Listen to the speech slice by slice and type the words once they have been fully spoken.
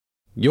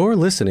You're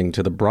listening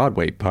to the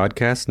Broadway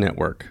Podcast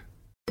Network.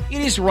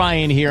 It is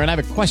Ryan here, and I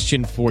have a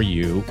question for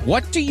you.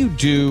 What do you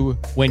do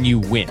when you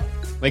win?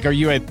 Like, are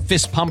you a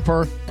fist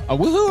pumper, a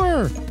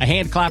woohooer, a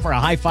hand clapper, a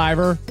high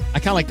fiver? I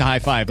kind of like the high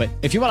five, but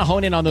if you want to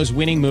hone in on those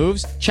winning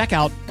moves, check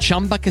out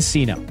Chumba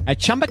Casino. At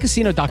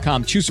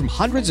ChumbaCasino.com, choose from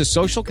hundreds of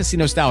social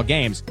casino-style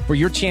games for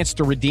your chance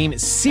to redeem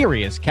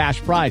serious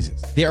cash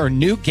prizes. There are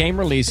new game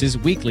releases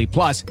weekly,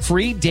 plus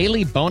free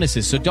daily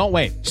bonuses, so don't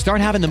wait. Start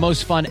having the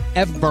most fun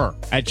ever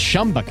at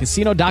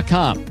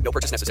ChumbaCasino.com. No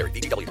purchase necessary.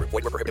 VGW Group.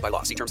 Void where prohibited by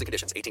law. See terms and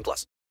conditions.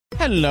 18+.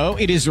 Hello,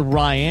 it is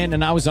Ryan,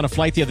 and I was on a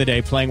flight the other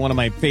day playing one of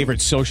my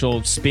favorite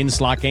social spin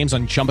slot games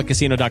on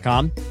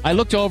ChumbaCasino.com. I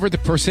looked over at the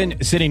person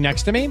sitting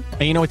next to me,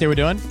 and you know what they were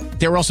doing?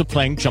 They were also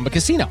playing Chumba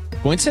Casino.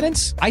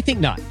 Coincidence? I think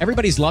not.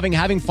 Everybody's loving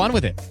having fun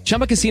with it.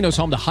 Chumba Casino is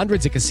home to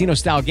hundreds of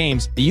casino-style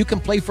games that you can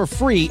play for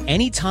free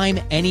anytime,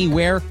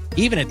 anywhere,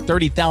 even at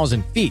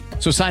 30,000 feet.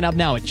 So sign up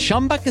now at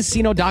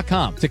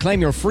ChumbaCasino.com to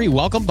claim your free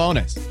welcome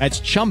bonus.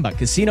 That's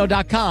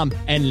ChumbaCasino.com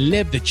and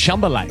live the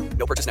Chumba life.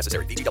 No purchase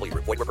necessary. VGW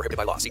Group. Void where prohibited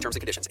by law. See terms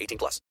and conditions.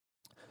 18+.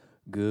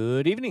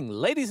 Good evening,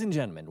 ladies and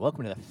gentlemen.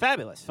 Welcome to the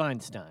fabulous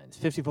Feinstein's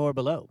 54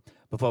 Below.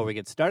 Before we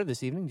get started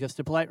this evening, just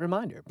a polite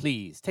reminder.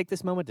 Please take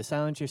this moment to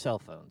silence your cell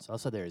phones.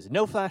 Also, there is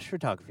no flash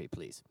photography,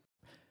 please.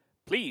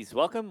 Please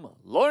welcome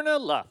Lorna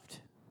Luft.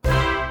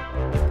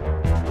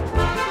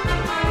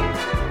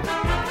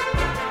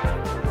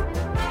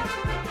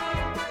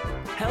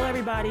 Hello,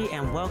 everybody,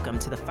 and welcome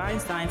to the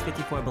Feinstein's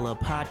 54 Below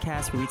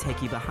podcast, where we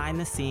take you behind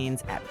the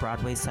scenes at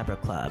Broadway's Supper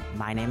Club.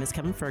 My name is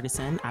Kevin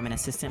Ferguson. I'm an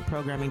assistant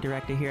programming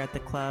director here at the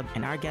club,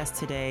 and our guest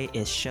today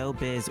is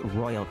showbiz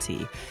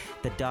royalty,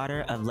 the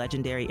daughter of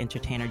legendary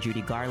entertainer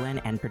Judy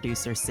Garland and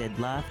producer Sid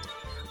Luft.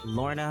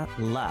 Lorna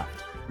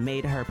Luft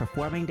made her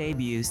performing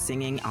debut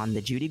singing on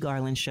The Judy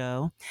Garland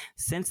Show.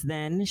 Since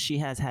then, she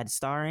has had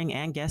starring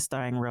and guest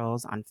starring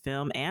roles on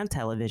film and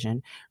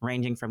television,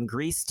 ranging from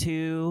Grease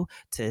 2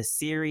 to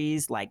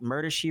series like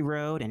Murder, She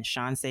Wrote and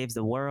Sean Saves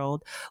the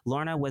World.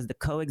 Lorna was the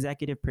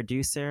co-executive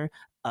producer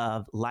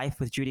of Life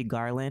with Judy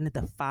Garland,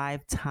 the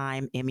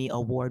 5-time Emmy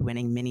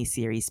Award-winning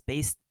miniseries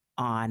based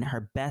on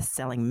her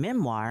best-selling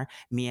memoir,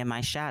 Me and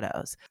My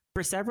Shadows.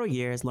 For several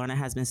years, Lorna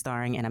has been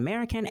starring in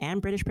American and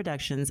British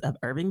productions of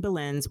Irving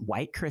Berlin's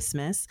White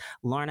Christmas.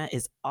 Lorna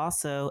is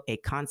also a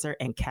concert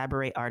and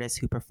cabaret artist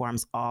who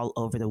performs all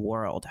over the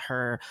world.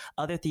 Her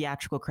other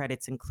theatrical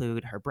credits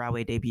include her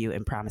Broadway debut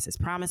in Promises,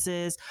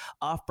 Promises,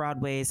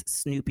 Off-Broadway's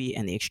Snoopy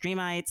and the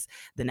Extremites,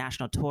 the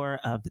national tour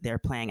of They're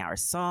Playing Our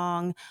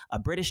Song, a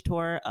British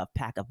tour of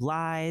Pack of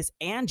Lies,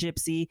 and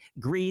Gypsy,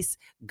 Grease,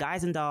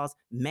 Guys and Dolls,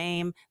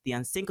 Mame, The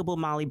Unsinkable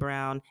Molly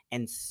Brown,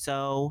 and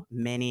so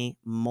many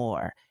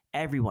more.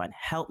 Everyone,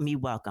 help me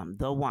welcome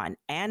the one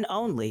and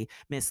only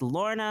Miss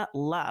Lorna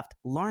Luft.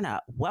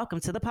 Lorna, welcome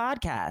to the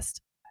podcast.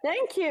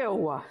 Thank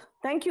you.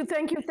 Thank you.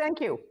 Thank you.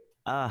 Thank you.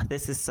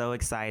 This is so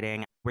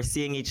exciting. We're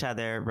seeing each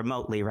other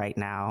remotely right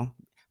now,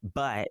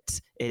 but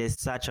it is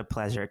such a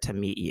pleasure to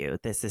meet you.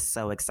 This is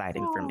so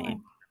exciting for me.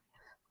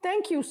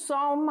 Thank you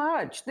so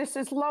much. This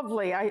is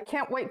lovely. I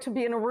can't wait to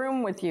be in a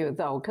room with you,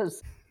 though,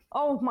 because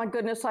oh my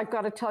goodness, I've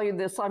got to tell you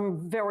this.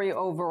 I'm very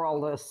over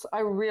all this. I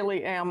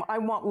really am. I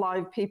want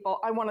live people.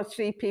 I want to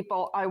see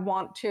people. I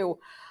want to.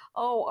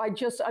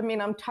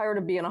 I'm tired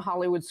of being a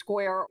Hollywood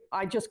square.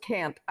 I just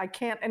can't. I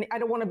can't. And I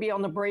don't want to be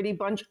on the Brady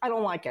Bunch. I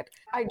don't like it.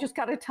 I just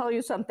got to tell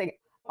you something.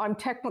 I'm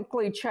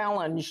technically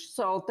challenged.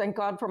 So thank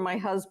God for my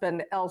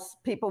husband. Else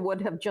people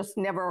would have just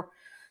never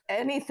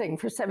anything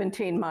for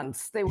 17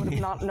 months. They would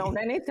have not known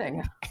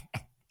anything.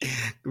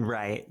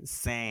 Right.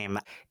 Same.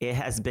 It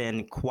has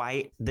been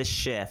quite the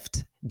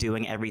shift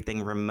doing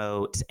everything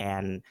remote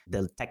and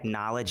the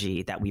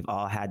technology that we've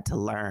all had to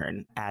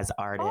learn as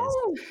artists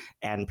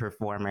and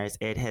performers.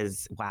 It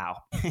has, wow.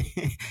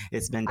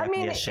 It's been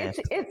definitely a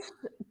shift.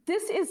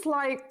 This is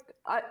like,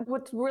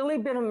 what's really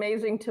been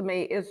amazing to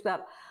me is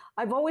that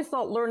I've always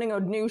thought learning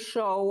a new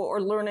show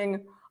or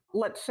learning,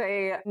 let's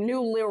say,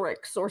 new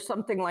lyrics or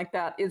something like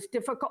that is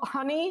difficult.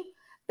 Honey,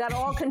 that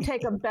all can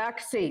take a back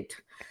seat.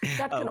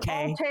 That can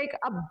all take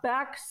a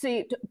back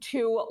seat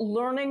to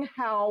learning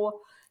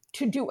how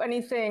to do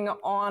anything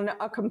on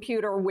a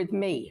computer with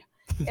me.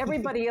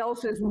 Everybody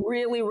else is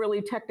really,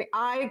 really technical.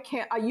 I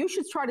can't. You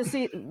should try to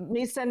see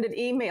me send an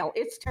email.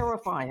 It's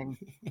terrifying.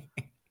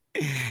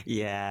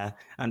 Yeah,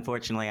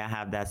 unfortunately, I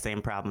have that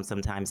same problem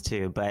sometimes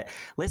too. But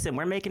listen,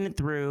 we're making it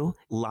through.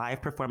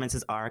 Live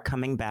performances are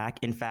coming back.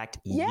 In fact,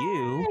 Yay!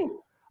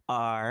 You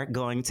are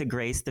going to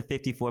grace the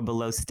 54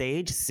 Below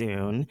stage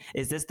soon.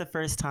 Is this the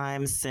first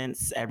time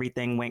since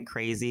everything went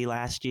crazy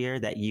last year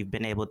that you've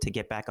been able to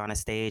get back on a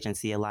stage and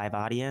see a live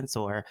audience,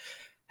 or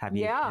have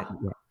you? Yeah,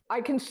 I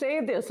can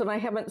say this, and I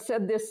haven't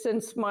said this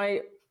since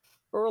my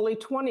early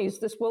 20s.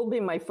 This will be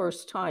my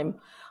first time.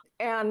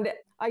 And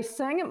I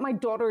sang at my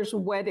daughter's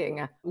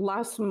wedding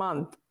last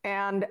month.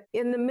 And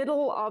in the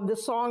middle of the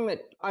song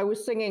that I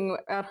was singing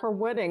at her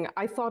wedding,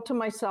 I thought to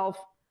myself,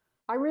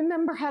 I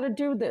remember how to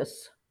do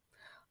this.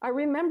 I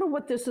remember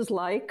what this is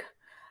like.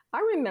 I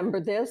remember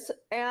this,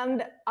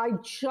 and I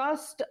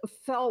just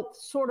felt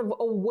sort of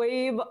a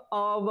wave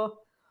of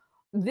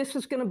this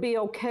is going to be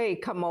okay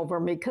come over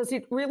me, because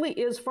it really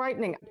is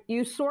frightening.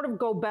 You sort of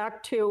go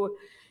back to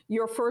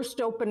your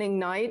first opening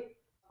night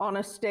on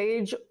a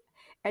stage,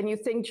 and you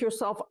think to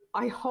yourself,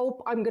 I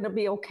hope I'm going to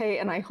be okay,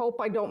 and I hope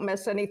I don't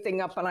mess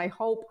anything up, and I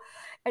hope,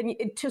 and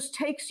it just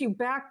takes you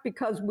back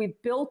because we've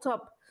built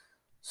up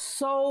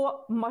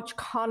so much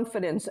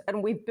confidence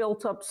and we've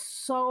built up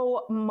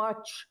so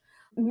much.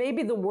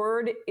 Maybe the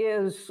word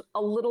is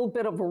a little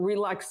bit of a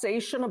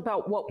relaxation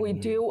about what we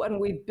do, and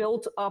we've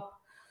built up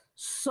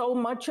so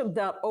much of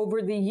that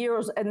over the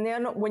years. And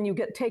then when you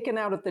get taken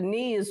out at the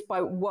knees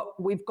by what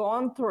we've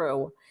gone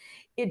through,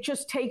 it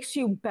just takes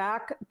you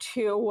back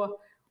to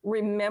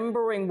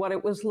remembering what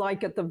it was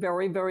like at the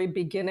very, very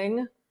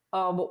beginning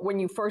of when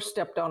you first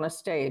stepped on a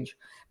stage.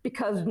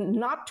 Because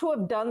not to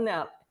have done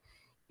that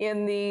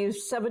in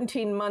these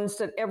 17 months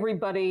that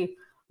everybody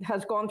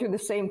has gone through the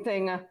same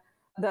thing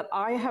that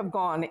I have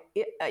gone,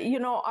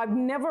 I've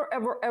never,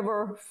 ever,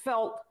 ever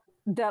felt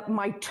that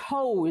my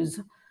toes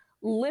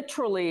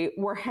literally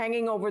were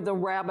hanging over the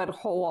rabbit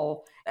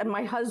hole. And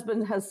my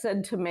husband has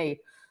said to me,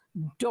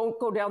 don't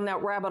go down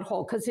that rabbit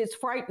hole because it's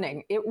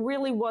frightening. It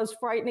really was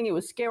frightening. It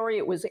was scary.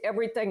 It was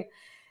everything.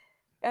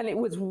 And it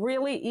was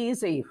really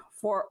easy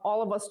for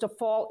all of us to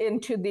fall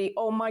into the,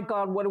 oh my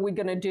God, what are we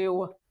going to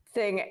do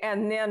thing.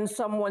 And then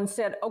someone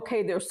said,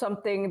 okay, there's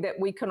something that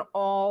we can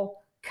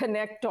all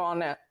connect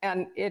on it,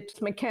 and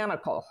it's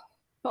mechanical.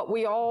 But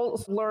we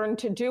all learned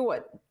to do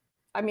it.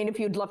 I mean, if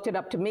you'd left it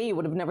up to me, you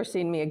would have never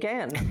seen me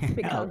again,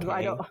 because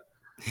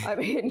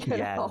Okay.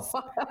 Yes.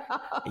 know.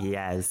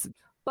 Yes.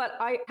 But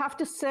I have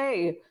to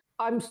say,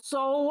 I'm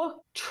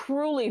so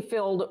truly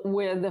filled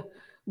with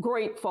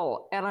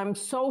grateful, and I'm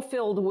so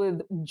filled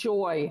with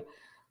joy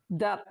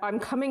that I'm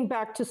coming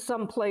back to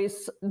some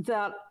place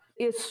that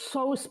is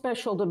so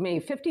special to me.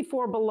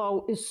 54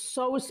 Below is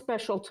so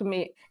special to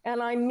me.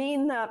 And I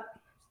mean that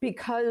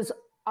because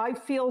I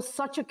feel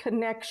such a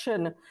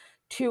connection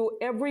to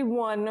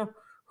everyone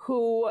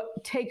who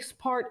takes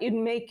part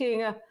in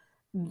making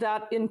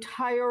that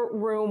entire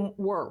room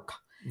work.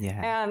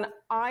 Yeah. And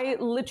I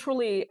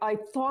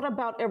thought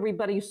about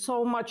everybody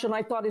so much, and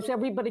I thought, is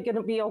everybody going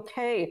to be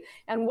okay?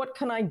 And what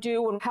can I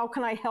do? And how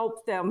can I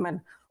help them?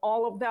 And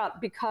all of that,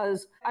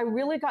 because I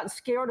really got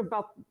scared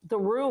about the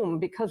room,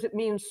 because it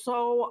means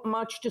so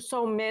much to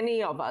so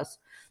many of us,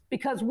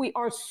 because we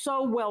are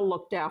so well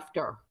looked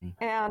after.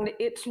 And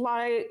it's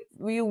like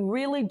you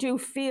really do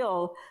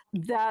feel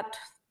that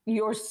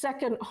your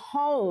second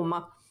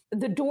home.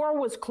 The door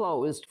was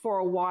closed for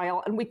a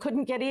while and we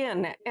couldn't get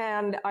in.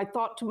 And I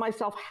thought to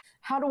myself,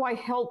 how do I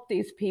help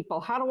these people?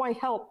 How do I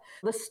help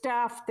the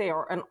staff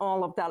there and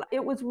all of that?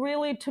 It was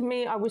really, to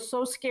me, I was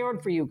so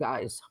scared for you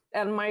guys.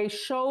 And my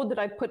show that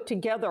I put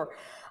together,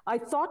 I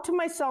thought to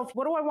myself,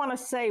 what do I want to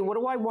say? What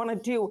do I want to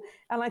do?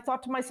 And I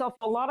thought to myself,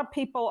 a lot of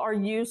people are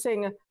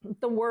using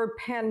the word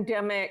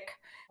pandemic,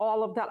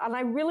 all of that. And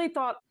I really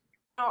thought,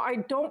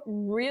 I don't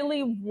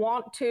really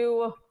want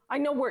to. I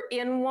know we're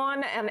in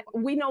one, and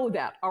we know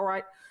that, all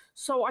right?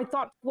 So I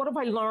thought, what have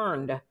I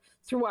learned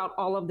throughout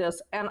all of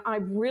this? And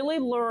I've really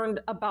learned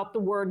about the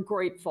word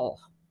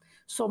grateful.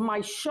 So my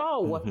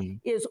show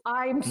is,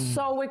 I'm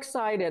so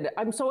excited.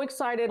 I'm so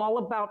excited all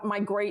about my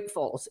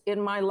gratefuls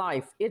in my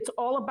life. It's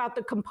all about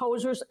the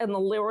composers and the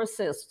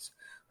lyricists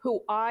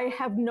who I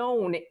have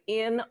known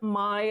in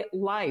my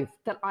life,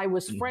 that I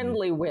was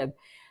friendly with,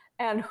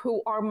 and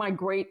who are my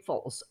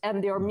gratefuls,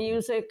 and their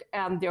music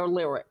and their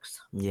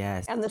lyrics.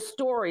 Yes. And the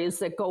stories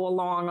that go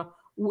along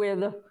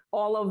with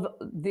all of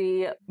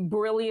the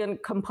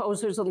brilliant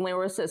composers and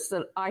lyricists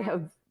that I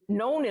have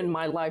known in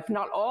my life.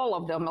 Not all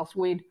of them, else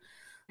we'd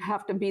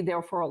have to be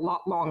there for a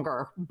lot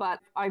longer. But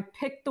I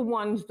picked the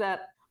ones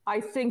that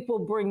I think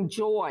will bring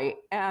joy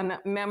and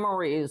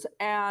memories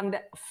and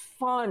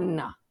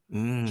fun.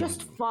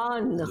 Just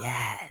fun.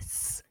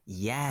 Yes.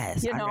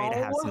 Yes. You I'm ready to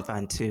know? have some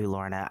fun too,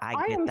 Lorna. I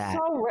get am that.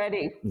 so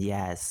ready.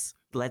 Yes.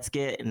 Let's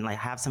get and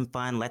have some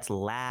fun. Let's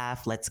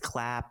laugh. Let's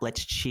clap.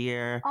 Let's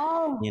cheer.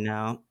 Oh,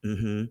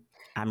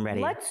 I'm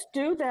ready. let's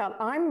do that.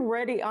 I'm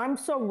ready. I'm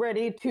so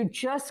ready to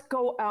just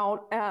go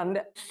out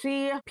and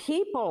see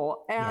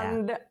people.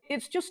 And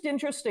it's just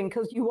interesting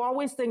because you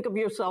always think of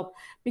yourself,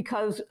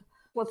 because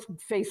let's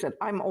face it,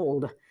 I'm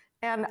old.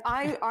 And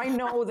I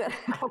know that,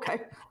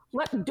 okay,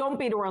 don't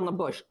beat around the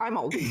bush. I'm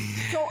old.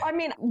 So, I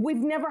mean, we've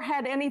never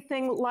had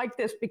anything like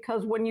this,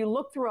 because when you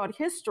look throughout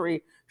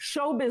history,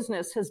 show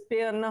business has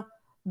been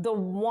the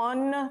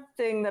one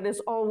thing that has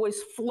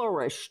always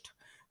flourished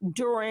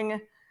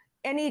during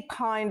any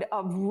kind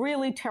of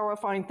really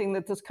terrifying thing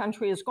that this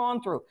country has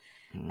gone through.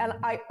 And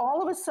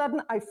all of a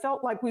sudden, I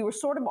felt like we were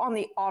sort of on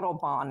the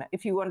Autobahn,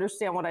 if you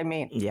understand what I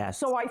mean. Yes.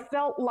 So I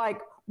felt like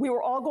we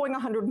were all going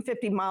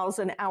 150 miles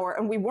an hour,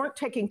 and we weren't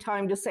taking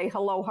time to say,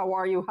 hello, how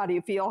are you? How do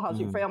you feel? How's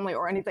your family?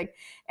 Or anything.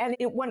 And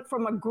it went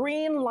from a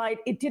green light.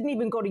 It didn't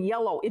even go to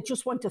yellow. It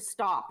just went to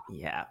stop.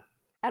 Yeah.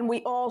 And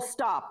we all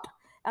stopped.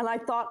 And I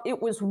thought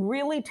it was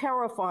really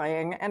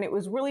terrifying, and it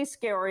was really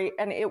scary,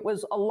 and it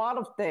was a lot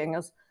of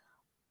things.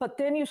 But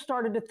then you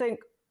started to think,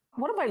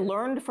 what have I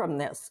learned from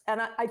this?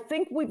 And I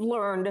think we've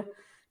learned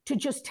to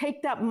just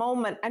take that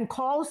moment and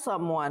call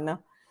someone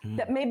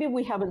that maybe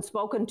we haven't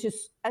spoken to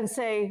and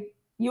say,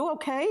 you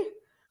okay?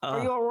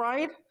 Are you all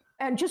right?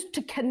 And just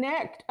to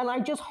connect. And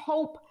I just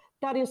hope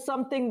that is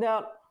something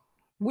that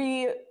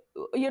we,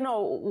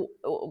 the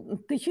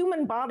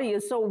human body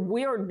is so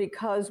weird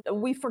because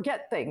we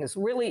forget things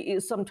really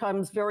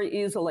sometimes very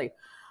easily.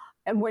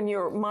 And when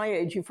you're my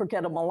age, you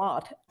forget them a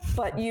lot.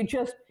 But you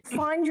just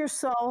find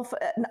yourself,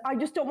 and I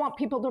just don't want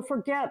people to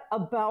forget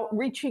about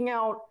reaching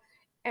out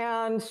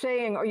and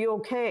saying, are you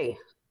okay,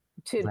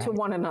 to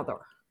one another.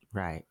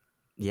 Right.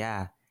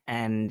 Yeah.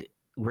 And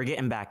we're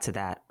getting back to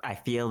that. I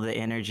feel the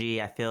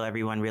energy. I feel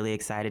everyone really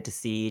excited to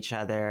see each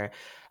other.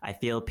 I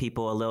feel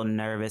people a little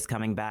nervous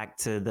coming back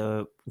to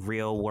the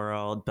real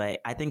world, but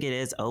I think it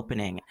is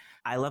opening.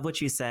 I love what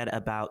you said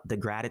about the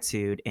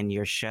gratitude in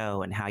your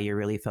show and how you're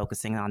really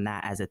focusing on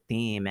that as a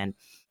theme and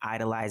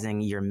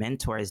idolizing your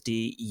mentors.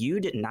 You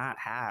did not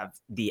have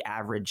the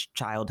average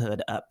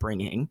childhood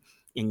upbringing.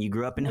 And you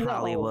grew up in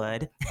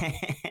Hollywood.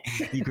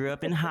 You grew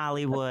up in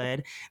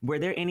Hollywood. Were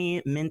there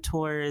any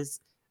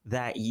mentors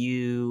that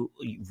you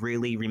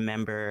really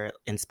remember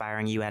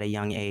inspiring you at a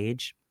young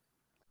age?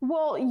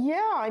 Well,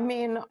 yeah. I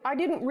mean, I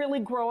didn't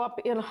really grow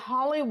up in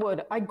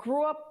Hollywood. I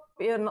grew up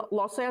in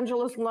Los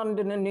Angeles,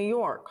 London, and New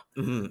York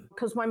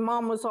because my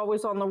mom was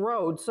always on the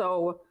road.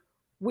 So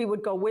we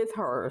would go with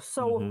her.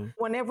 So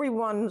when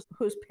everyone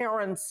whose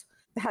parents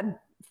had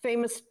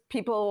famous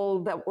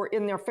people that were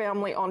in their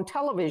family on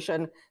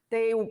television,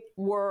 they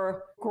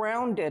were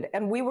grounded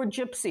and we were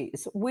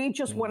gypsies. We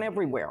just went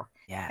everywhere.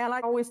 Yeah. And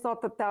I always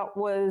thought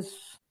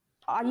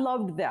I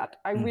loved that.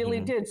 I really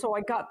did. So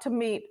I got to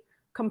meet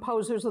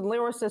composers and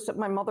lyricists that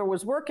my mother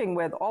was working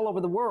with all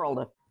over the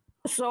world.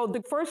 So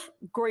the first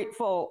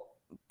grateful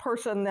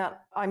person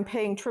that I'm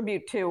paying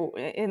tribute to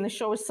in the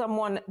show is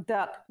someone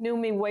that knew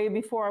me way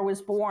before I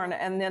was born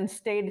and then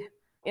stayed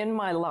in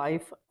my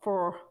life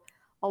for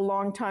a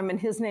long time,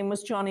 and his name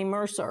was Johnny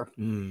Mercer.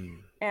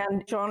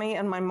 And Johnny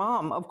and my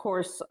mom, of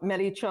course, met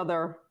each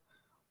other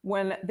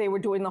when they were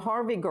doing the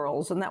Harvey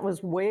Girls, and that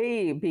was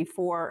way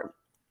before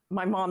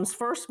my mom's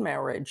first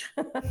marriage.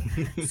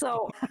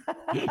 So,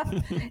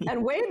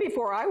 and way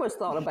before I was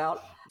thought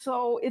about.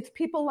 So it's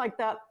people like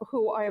that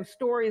who I have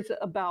stories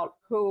about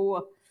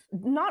who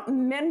not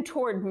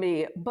mentored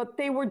me, but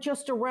they were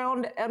just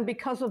around, and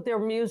because of their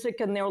music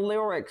and their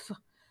lyrics,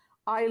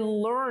 I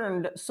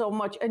learned so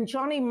much. And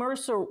Johnny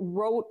Mercer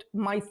wrote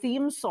my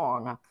theme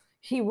song.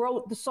 He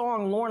wrote the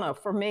song Lorna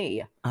for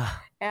me.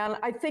 And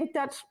I think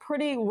that's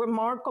pretty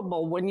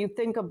remarkable when you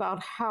think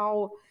about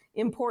how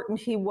important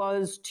he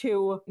was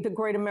to the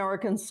Great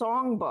American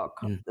Songbook.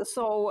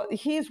 So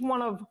he's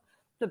one of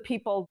the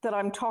people that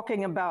I'm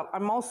talking about.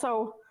 I'm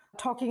also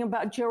talking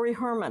about Jerry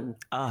Herman.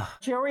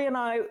 Jerry and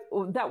I,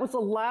 that was the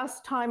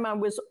last time I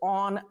was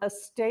on a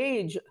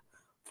stage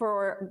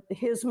for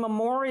his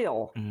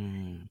memorial.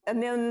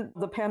 And then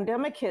the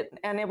pandemic hit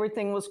and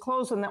everything was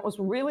closed. And that was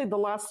really the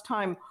last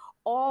time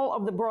all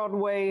of the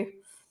Broadway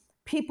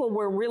people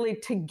were really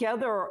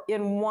together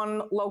in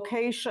one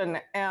location.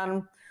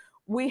 And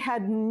we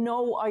had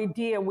no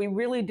idea. We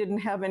really didn't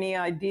have any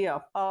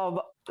idea of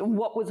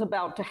what was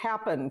about to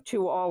happen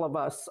to all of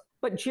us.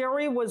 But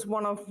Jerry was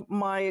one of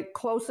my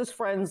closest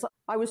friends.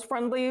 I was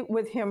friendly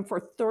with him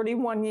for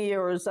 31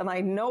 years, and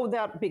I know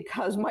that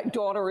because my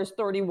daughter is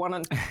 31,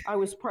 and I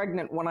was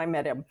pregnant when I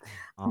met him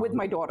with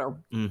my daughter.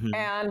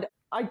 And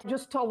I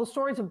just tell the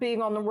stories of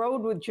being on the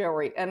road with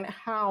Jerry and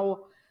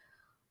how,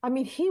 I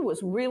mean,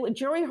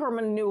 Jerry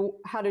Herman knew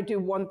how to do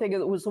one thing.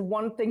 It was the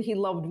one thing he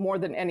loved more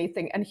than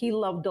anything, and he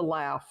loved to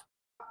laugh.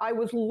 I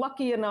was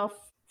lucky enough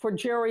for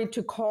Jerry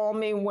to call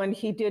me when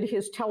he did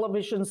his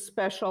television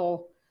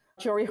special,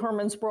 Jerry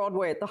Herman's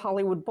Broadway at the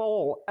Hollywood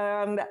Bowl,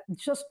 and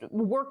just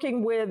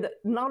working with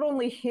not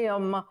only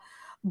him,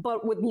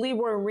 but with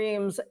Leroy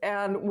Reams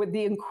and with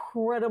the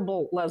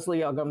incredible Leslie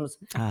Uggams,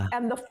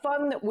 and the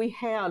fun that we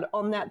had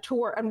on that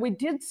tour. And we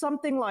did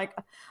something like,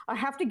 I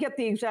have to get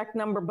the exact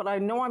number, but I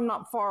know I'm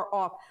not far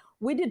off.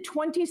 We did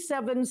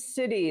 27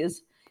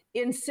 cities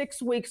in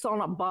 6 weeks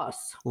on a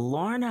bus.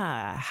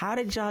 Lorna, how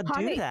did y'all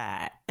do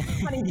that?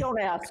 Honey,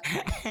 don't ask.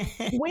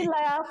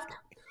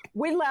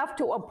 We laughed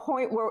to a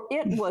point where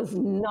it was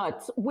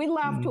nuts. We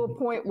laughed to a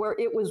point where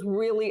it was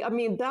really, I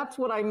mean, that's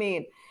what I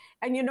mean.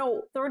 And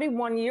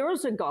 31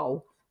 years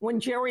ago, when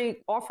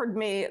Jerry offered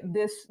me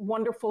this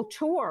wonderful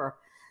tour,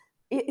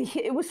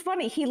 it was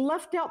funny. He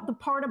left out the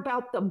part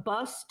about the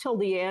bus till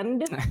the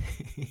end,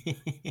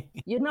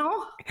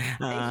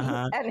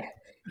 And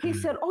he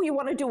said, oh, you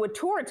want to do a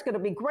tour? It's going to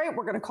be great.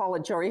 We're going to call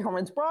it Jerry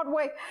Herman's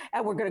Broadway,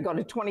 and we're going to go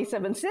to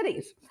 27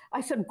 cities.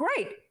 I said,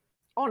 great,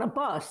 on a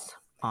bus.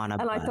 And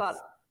I thought,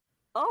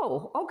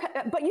 oh, okay.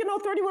 But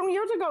 31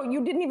 years ago,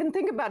 you didn't even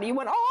think about it. You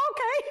went, oh,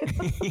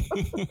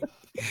 okay.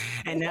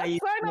 And now you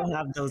still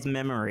have those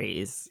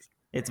memories.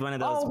 It's one of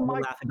those we'll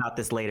laugh about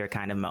this later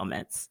kind of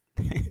moments.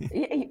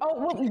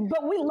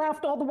 But we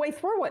laughed all the way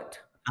through it.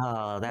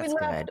 Oh, We that's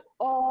laughed good.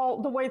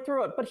 all the way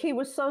through it, but he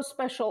was so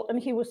special and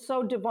he was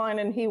so divine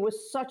and he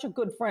was such a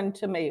good friend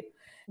to me.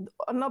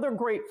 Another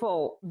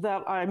grateful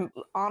that I'm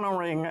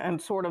honoring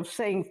and sort of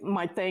saying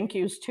my thank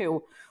yous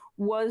to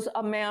was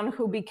a man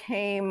who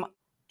became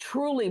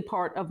truly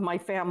part of my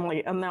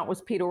family, and that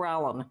was Peter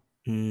Allen.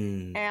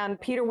 Mm, And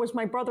Peter was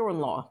my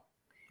brother-in-law.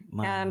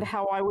 And wow.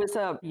 how I was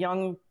a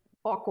young,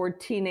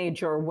 awkward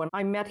teenager when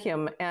I met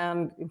him,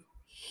 and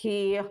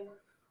he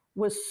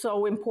was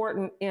so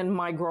important in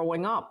my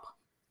growing up.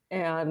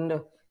 And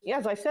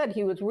as I said,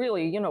 he was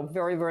really,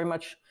 very, very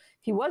much,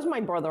 he was my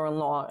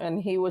brother-in-law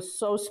and he was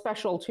so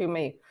special to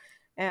me.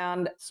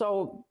 And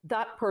so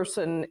that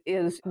person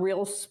is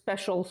real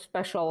special,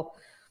 special.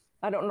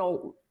 I don't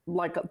know,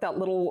 like that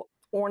little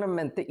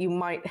ornament that you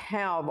might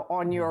have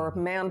on your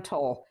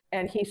mantle.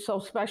 And he's so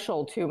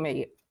special to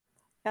me.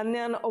 And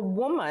then a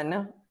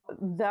woman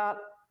that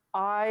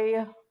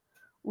I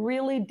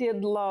really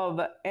did love,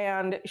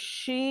 and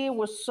she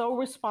was so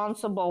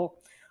responsible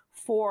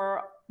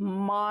for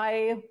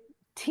my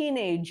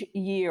teenage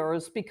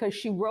years because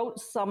she wrote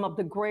some of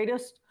the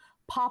greatest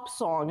pop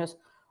songs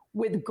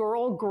with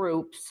girl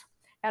groups,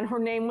 and her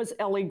name was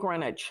Ellie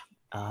Greenwich.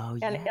 Oh,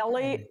 And yeah.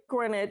 Ellie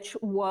Greenwich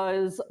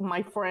was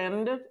my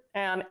friend,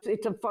 and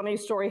it's a funny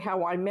story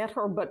how I met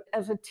her, but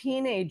as a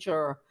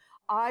teenager,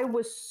 I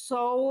was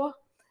so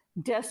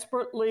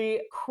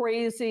desperately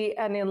crazy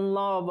and in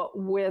love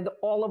with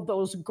all of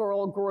those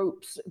girl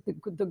groups,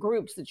 the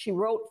groups that she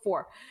wrote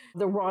for,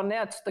 the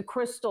Ronettes, the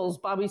Crystals,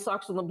 Bobby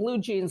Sox and the Blue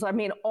Jeans. I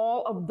mean,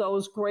 all of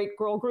those great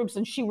girl groups.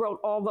 And she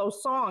wrote all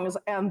those songs,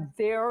 and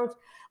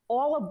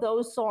all of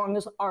those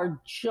songs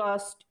are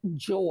just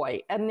joy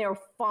and they're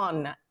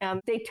fun.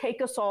 And they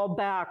take us all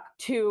back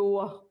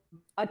to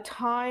a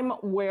time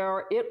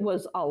where it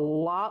was a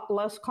lot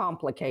less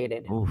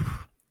complicated.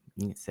 Oof.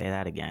 You can say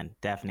that again.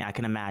 Definitely.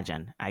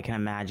 I can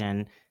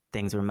imagine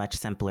things were much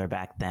simpler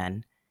back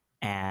then.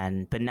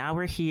 But now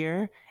we're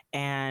here.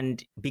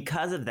 And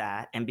because of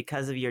that, and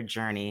because of your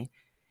journey,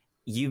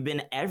 you've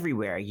been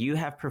everywhere. You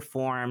have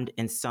performed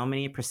in so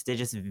many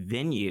prestigious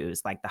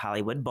venues like the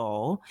Hollywood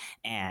Bowl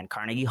and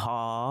Carnegie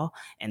Hall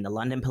and the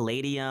London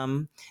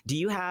Palladium. Do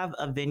you have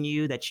a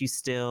venue that you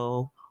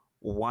still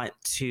want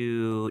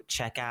to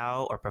check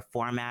out or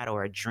perform at,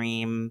 or a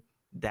dream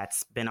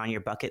that's been on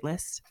your bucket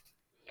list?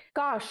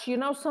 Gosh, you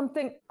know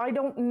something? I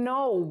don't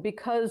know,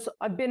 because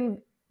I've been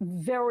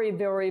very,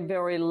 very,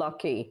 very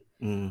lucky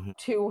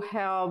to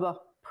have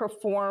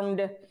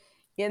performed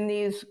in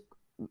these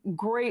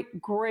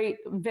great, great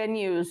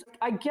venues.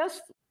 I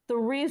guess the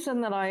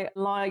reason that I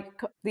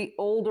like the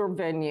older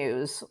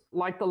venues,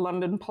 like the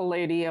London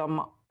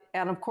Palladium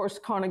and of course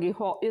Carnegie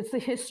Hall, is the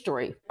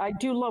history. I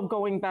do love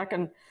going back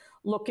and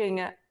looking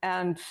at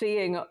and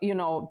seeing,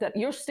 that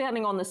you're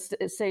standing on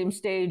the same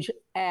stage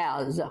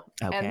as,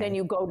 and then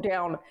you go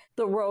down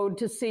the road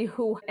to see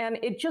who, and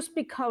it just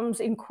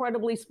becomes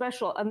incredibly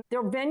special. And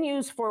there are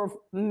venues for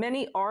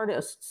many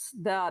artists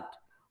that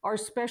are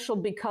special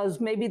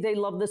because maybe they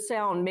love the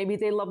sound, maybe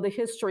they love the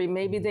history,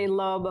 maybe they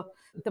love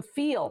the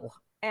feel.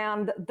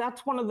 And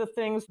that's one of the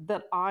things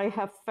that I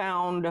have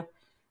found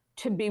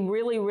to be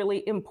really,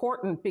 really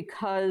important,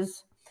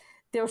 because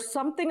there's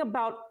something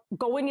about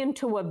going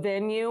into a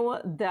venue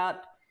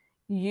that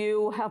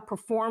you have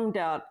performed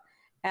at,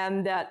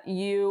 and that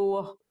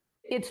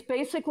it's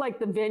basic, like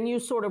the venue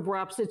sort of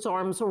wraps its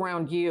arms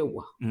around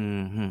you.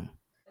 Mm-hmm.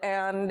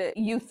 And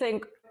you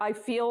think, I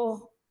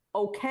feel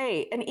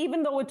okay. And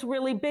even though it's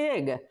really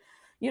big,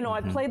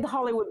 I played the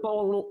Hollywood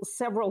Bowl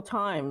several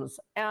times,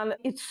 and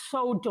it's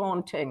so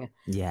daunting.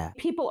 Yeah.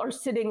 People are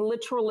sitting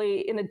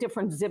literally in a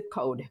different zip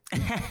code.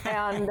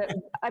 And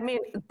I mean,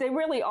 they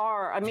really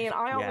are. I mean,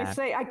 I always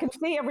say I can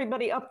see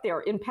everybody up there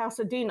in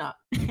Pasadena.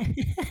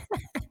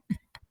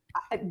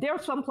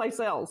 They're someplace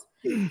else.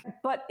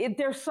 But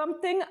there's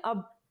something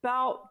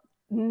about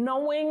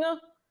knowing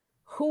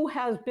who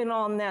has been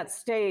on that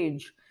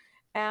stage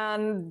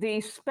and the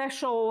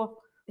special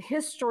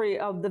history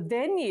of the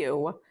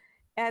venue.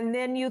 And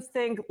then you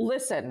think,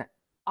 listen,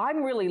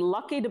 I'm really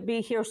lucky to be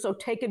here, so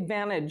take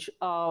advantage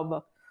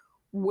of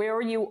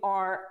where you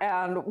are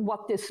and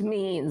what this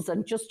means,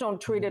 and just don't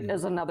treat it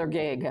as another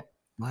gig.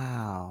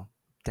 Wow.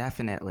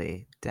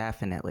 Definitely.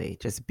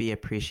 Just be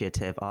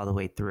appreciative all the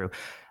way through.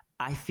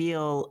 I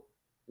feel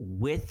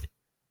with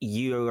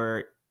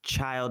your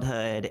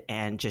childhood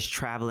and just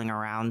traveling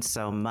around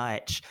so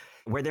much,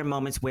 were there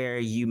moments where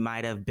you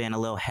might have been a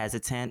little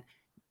hesitant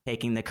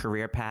taking the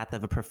career path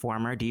of a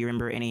performer? Do you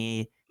remember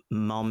any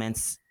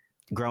moments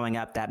growing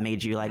up that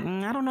made you like,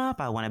 I don't know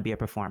if I want to be a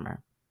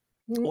performer?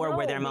 Or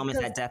were there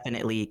moments that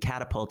definitely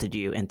catapulted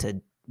you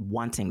into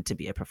wanting to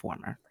be a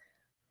performer?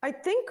 I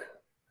think,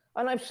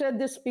 and I've said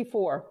this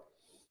before,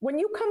 when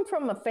you come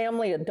from a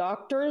family of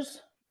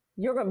doctors,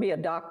 you're going to be a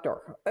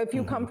doctor. If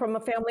you come from a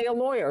family of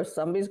lawyers,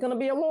 somebody's going to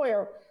be a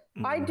lawyer.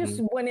 I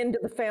just went into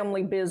the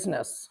family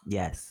business.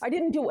 Yes. I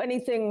didn't do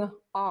anything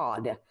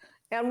odd.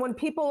 And when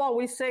people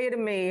always say to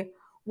me,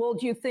 well,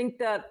 do you think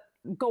that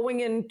going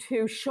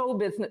into show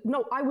business.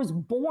 No, I was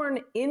born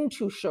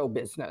into show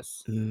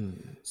business.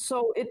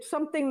 So it's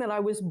something that I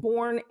was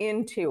born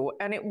into.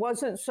 And it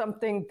wasn't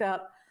something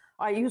that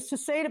I used to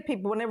say to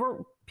people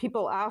whenever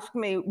people ask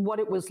me what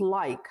it was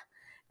like.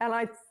 And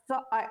I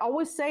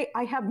always say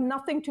I have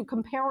nothing to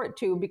compare it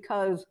to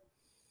because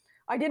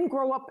I didn't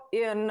grow up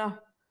in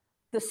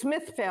the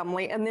Smith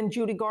family and then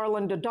Judy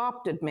Garland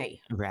adopted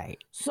me. Right.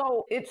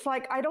 So it's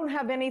like I don't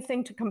have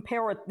anything to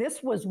compare it.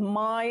 This was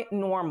my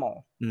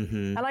normal.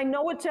 And I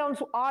know it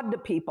sounds odd to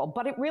people,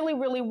 but it really,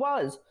 really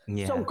was.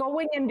 Yeah. So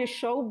going into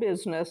show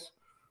business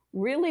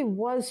really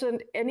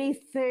wasn't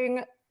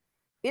anything.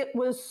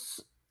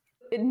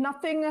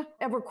 Nothing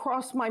ever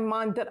crossed my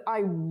mind that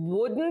I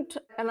wouldn't.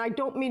 And I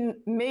don't mean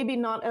maybe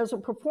not as a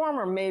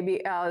performer,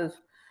 maybe as,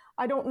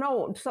 I don't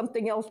know,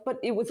 something else, but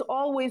it was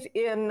always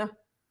in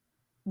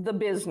the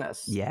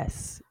business.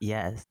 Yes,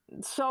 yes.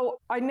 So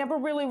I never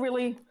really,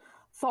 really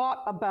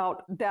thought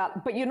about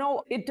that. But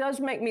it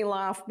does make me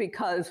laugh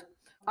because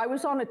I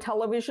was on a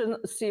television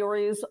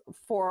series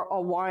for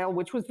a while,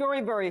 which was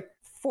very, very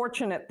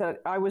fortunate that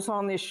I was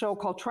on this show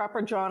called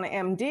Trapper John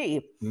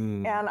MD.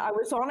 And I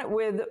was on it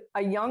with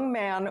a young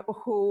man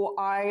who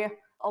a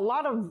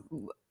lot of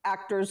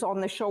actors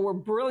on the show were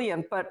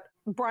brilliant, but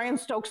Brian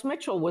Stokes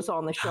Mitchell was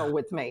on the show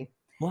with me.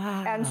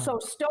 Wow. And so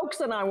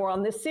Stokes and I were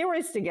on this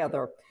series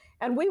together.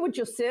 And we would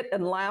just sit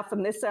and laugh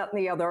and this, that,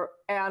 and the other.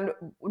 And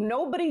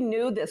nobody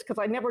knew this because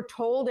I never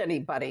told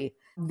anybody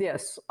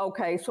this.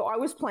 Okay, so I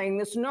was playing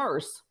this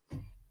nurse.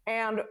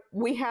 And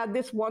we had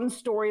this one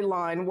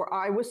storyline where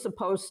I was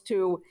supposed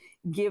to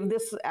give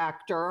this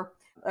actor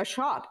a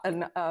shot,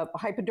 a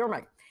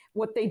hypodermic.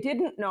 What they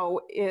didn't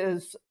know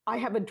is I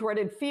have a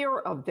dreaded fear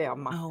of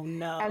them. Oh,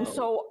 no. And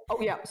so,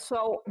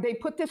 so they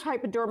put this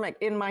hypodermic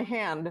in my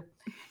hand.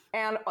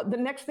 And the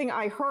next thing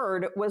I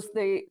heard was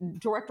the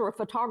director of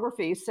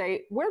photography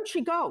say, "Where'd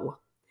she go?"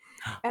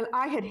 And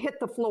I had hit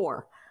the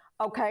floor.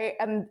 Okay.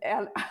 And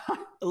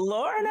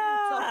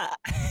Lorna!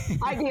 So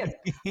I did.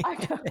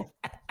 Like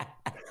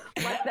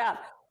that.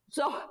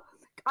 So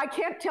I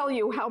can't tell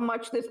you how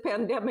much this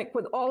pandemic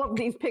with all of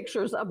these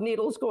pictures of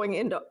needles going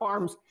into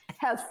arms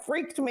has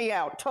freaked me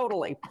out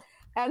totally.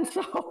 And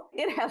so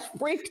it has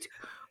freaked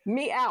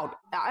me out.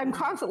 I'm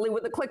constantly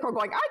with the clicker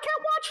going, I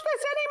can't watch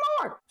this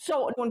anymore.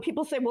 So when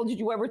people say, well, did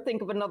you ever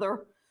think of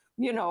another,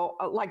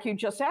 like you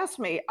just asked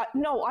me?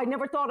 No, I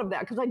never thought of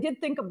that because I did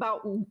think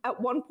about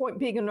at one point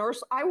being a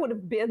nurse. I would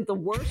have been the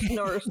worst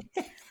nurse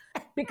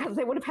because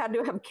they would have had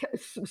to have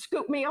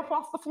scooped me up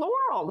off the floor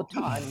all the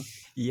time.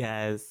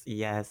 Yes.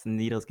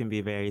 Needles can be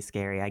very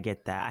scary. I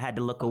get that. I had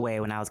to look away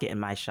when I was getting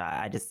my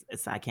shot.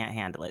 I can't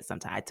handle it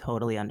sometimes. I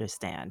totally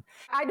understand.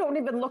 I don't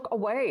even look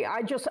away.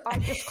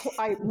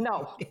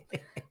 No.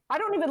 I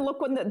don't even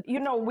look when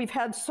we've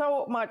had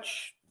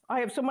I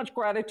have so much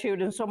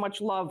gratitude and so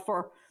much love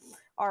for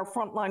our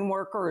frontline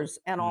workers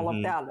and all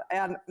of that.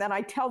 And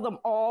I tell them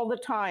all the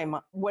time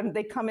when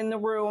they come in the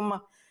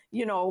room,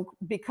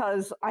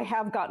 because I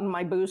have gotten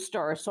my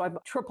booster, so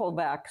I've triple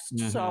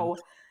vaxxed. So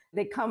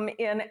they come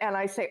in and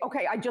I say,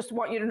 okay, I just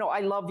want you to know I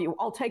love you.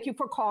 I'll take you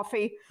for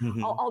coffee.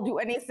 I'll do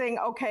anything.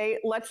 Okay,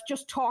 let's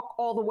just talk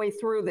all the way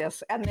through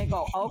this. And they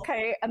go,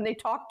 okay. And they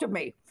talk to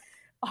me.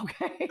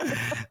 Okay.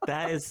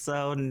 That is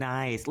so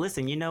nice.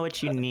 Listen, you know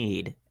what you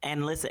need.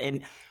 And listen,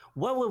 and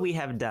what would we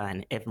have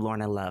done if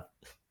Lorna Luft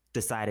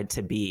decided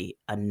to be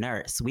a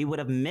nurse? We would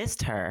have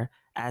missed her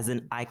as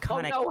an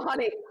iconic. Oh, no,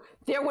 honey.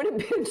 There would have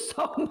been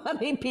so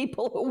many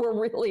people who were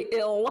really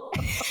ill.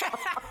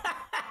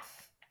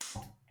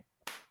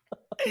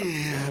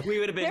 We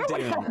would have been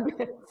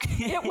doomed.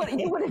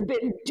 You would have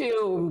been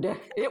doomed.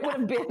 It would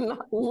have been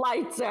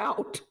lights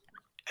out.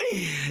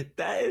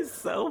 That is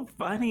so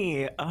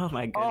funny. Oh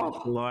my goodness,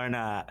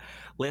 Lorna.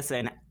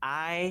 Listen,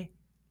 I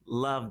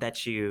love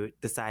that you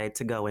decided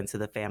to go into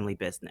the family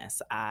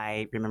business.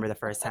 I remember the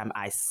first time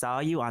I saw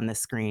you on the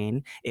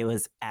screen, it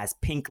was as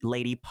Pink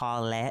Lady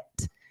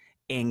Paulette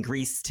in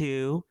Grease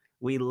 2.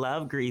 We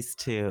love Grease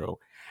 2.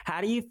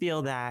 How do you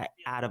feel that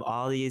out of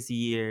all these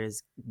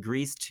years,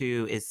 Grease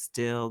 2 is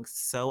still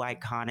so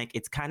iconic?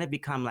 It's kind of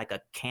become like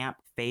a camp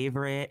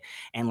favorite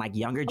and like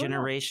younger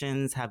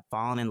generations have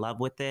fallen in love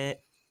with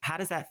it. How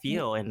does that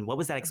feel? And what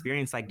was that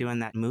experience like doing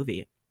that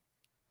movie?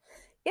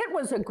 It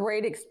was a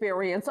great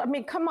experience. I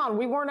mean, come on,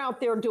 we weren't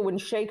out there doing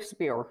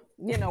Shakespeare.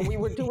 We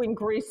were doing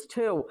Grease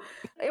too.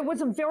 It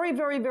was a very,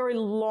 very, very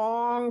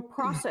long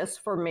process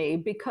for me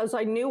because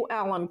I knew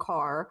Alan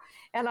Carr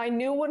and I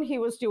knew when he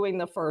was doing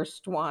the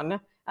first one.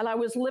 And I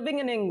was living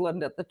in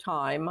England at the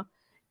time.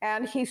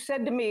 And he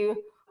said to me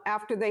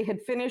after they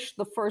had finished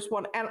the first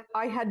one, and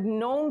I had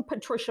known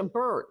Patricia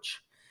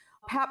Birch.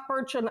 Pat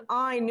Birch and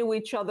I knew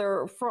each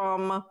other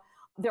from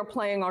They're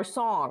Playing Our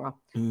Song.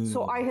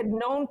 So I had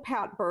known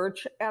Pat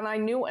Birch and I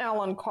knew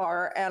Alan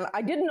Carr and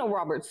I didn't know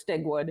Robert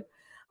Stigwood,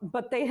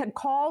 but they had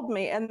called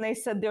me and they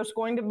said, there's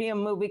going to be a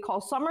movie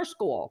called Summer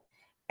School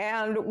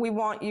and we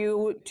want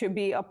you to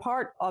be a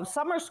part of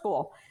Summer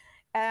School.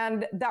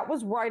 And that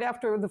was right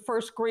after the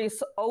first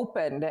Grease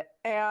opened.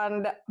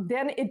 And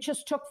then it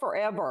just took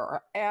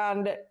forever.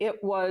 And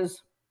it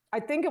was I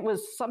think it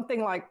was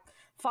something like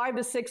 5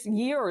 to 6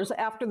 years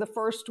after the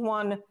first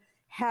one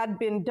had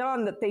been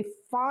done that they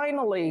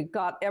finally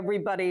got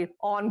everybody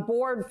on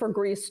board for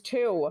Grease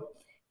 2.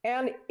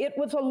 And it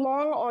was a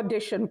long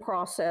audition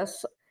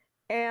process.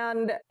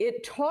 And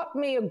it taught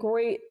me a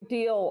great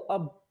deal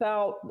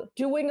about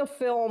doing a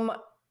film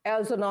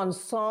as an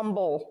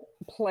ensemble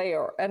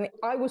player. And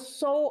I was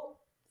so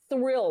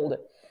thrilled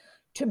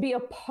to be a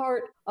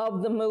part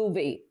of the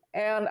movie.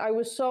 And I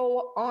was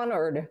so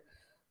honored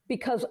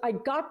because I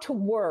got to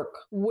work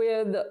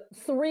with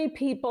 3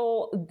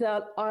 people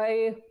that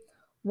I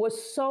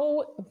was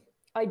so,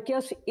 I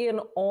guess, in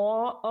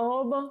awe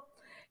of.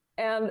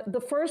 And the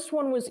first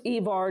one was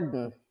Eve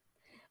Arden.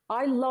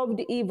 I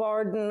loved Eve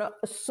Arden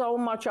so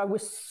much. I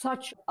was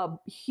such a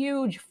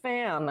huge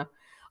fan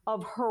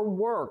of her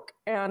work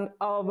and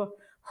of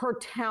her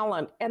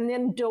talent. And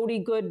then Dodie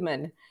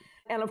Goodman.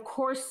 And of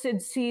course,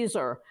 Sid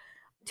Caesar,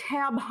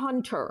 Tab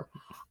Hunter.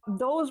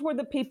 Those were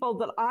the people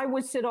that I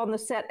would sit on the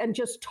set and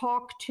just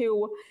talk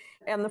to.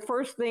 And the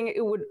first thing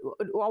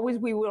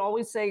we would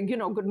always say,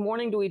 good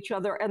morning to each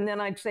other. And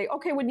then I'd say,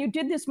 okay, when you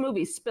did this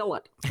movie, spill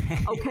it.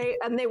 Okay.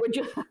 And they would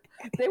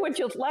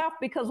just laugh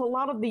because a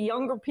lot of the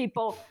younger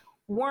people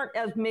weren't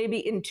as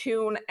maybe in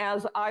tune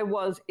as I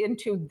was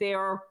into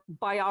their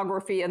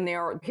biography and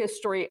their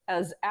history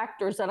as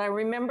actors. And I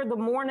remember the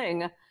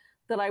morning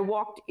that I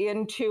walked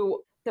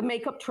into the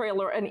makeup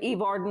trailer and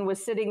Eve Arden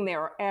was sitting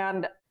there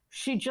and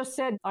she just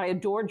said, I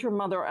adored your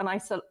mother. And I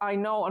said, I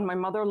know. And my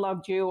mother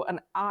loved you. And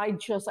I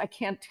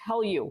can't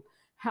tell you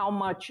how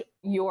much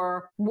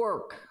your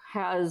work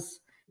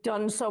has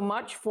done so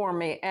much for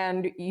me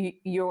and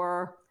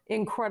your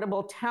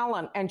incredible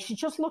talent. And she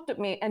just looked at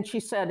me and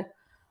she said,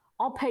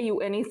 I'll pay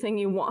you anything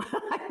you want.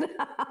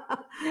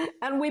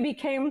 And we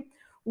became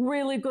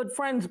really good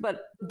friends.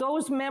 But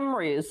those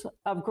memories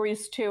of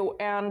Grease 2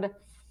 and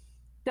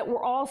that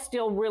we're all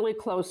still really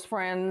close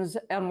friends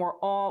and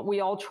we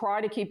all try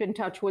to keep in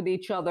touch with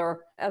each other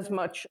as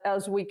much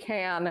as we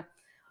can.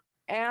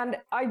 And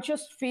I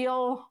just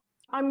feel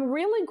I'm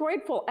really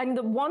grateful. And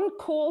the one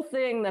cool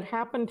thing that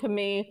happened to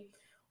me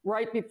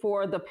right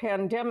before the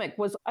pandemic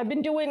was I've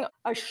been doing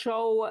a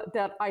show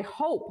that I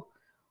hope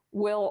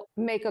will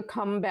make a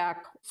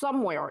comeback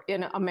somewhere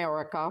in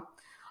America.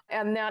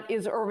 And that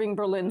is Irving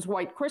Berlin's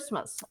White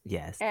Christmas.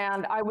 Yes.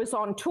 And I was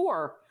on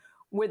tour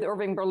with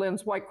Irving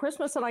Berlin's White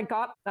Christmas. And I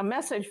got a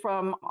message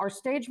from our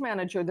stage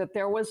manager that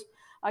there was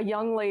a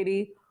young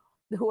lady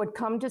who had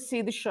come to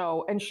see the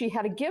show and she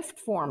had a gift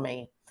for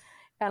me.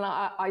 And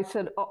I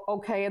said,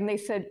 okay. And they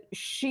said,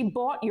 she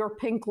bought your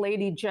Pink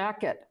Lady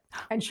jacket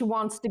and she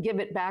wants to give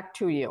it back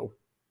to you.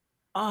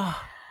 Oh,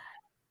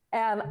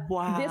 and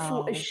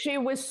wow. She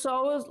was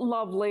so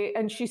lovely.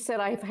 And she said,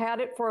 I've had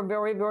it for a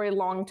very, very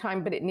long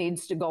time, but it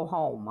needs to go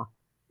home.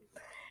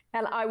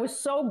 And I was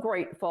so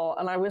grateful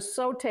and I was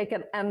so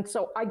taken. And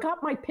so I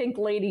got my Pink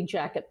Lady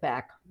jacket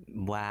back.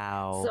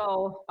 Wow.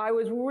 So I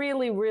was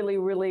really, really,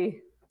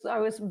 really, I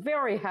was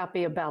very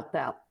happy about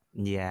that.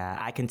 Yeah,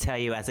 I can tell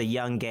you as a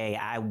young gay,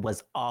 I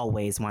was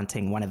always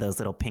wanting one of those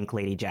little Pink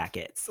Lady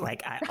jackets.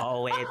 Like I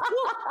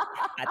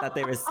thought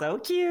they were so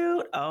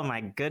cute. Oh my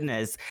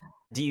goodness.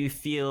 Do you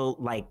feel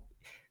like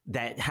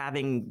that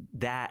having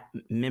that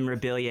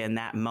memorabilia in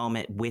that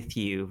moment with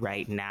you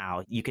right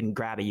now, you can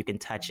grab it, you can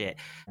touch it.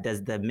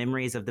 Does the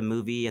memories of the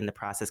movie and the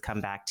process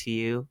come back to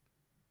you?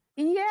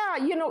 Yeah,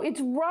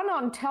 it's run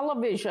on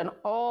television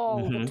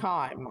all the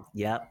time.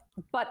 Yep.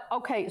 But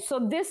okay, so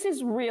this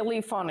is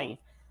really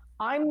funny.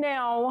 I'm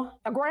now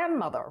a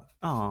grandmother.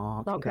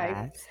 Oh,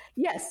 okay.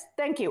 Yes,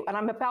 thank you. And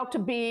I'm about to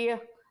be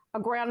a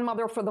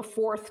grandmother for the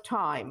 4th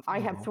time. I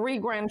have 3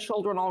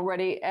 grandchildren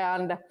already,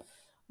 and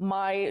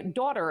my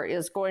daughter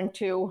is going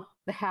to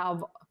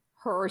have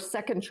her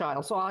 2nd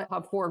child. So I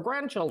have 4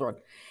 grandchildren.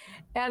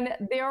 And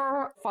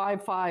they're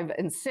 5, 5,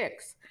 and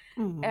 6.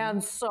 Mm-hmm.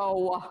 And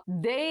so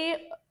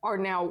they are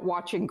now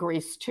watching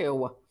Grease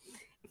 2.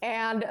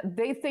 And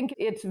they think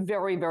it's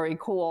very, very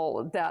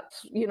cool that,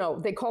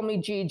 they call me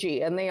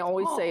Gigi. And they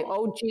always say,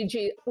 oh,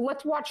 Gigi,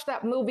 let's watch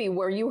that movie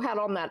where you had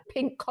on that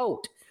pink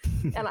coat.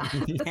 And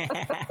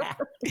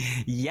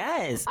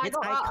yes, it's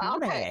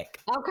iconic.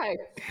 Okay.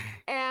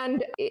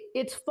 And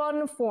it's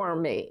fun for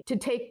me to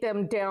take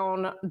them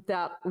down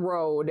that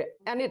road.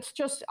 And it's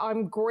just,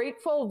 I'm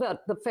grateful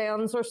that the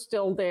fans are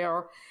still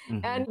there.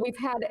 Mm-hmm. And we've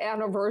had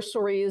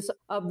anniversaries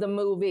of the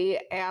movie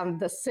and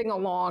the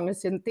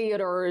sing-alongs in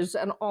theaters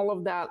and all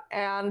of that.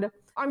 And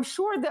I'm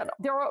sure that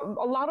there are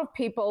a lot of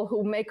people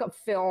who make a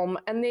film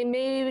and they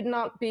may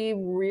not be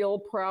real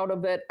proud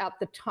of it at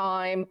the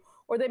time,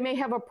 or they may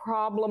have a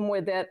problem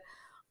with it.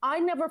 I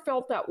never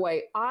felt that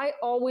way. I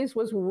always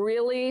was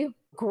really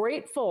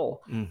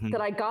grateful that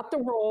I got the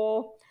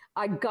role.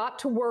 I got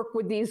to work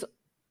with these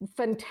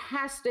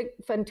fantastic,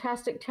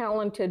 fantastic,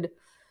 talented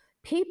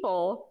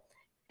people.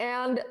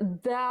 And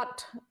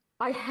that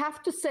I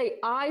have to say,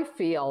 I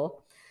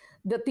feel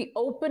that the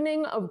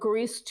opening of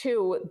Grease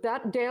 2,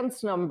 that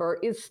dance number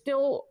is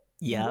still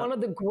one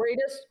of the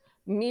greatest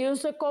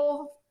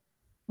musical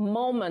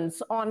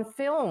moments on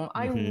film.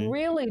 I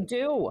really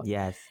do.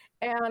 Yes.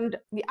 And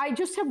I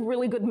just have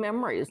really good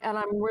memories. And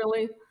I'm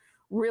really,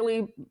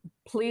 really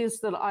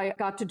pleased that I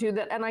got to do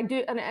that. And I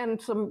did, and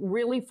some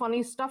really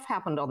funny stuff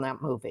happened on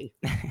that movie.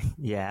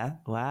 Yeah.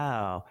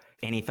 Wow.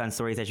 Any fun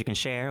stories that you can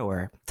share,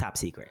 or top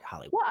secret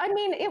Hollywood? Well, I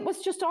mean, it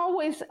was just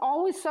always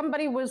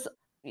somebody was,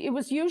 it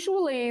was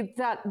usually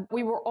that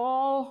we were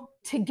all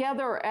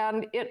together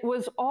and it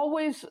was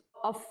always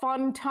a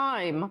fun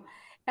time.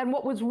 And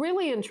what was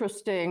really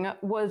interesting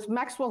was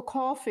Maxwell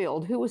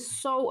Caulfield, who was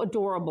so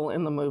adorable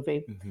in the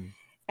movie. Mm-hmm.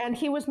 And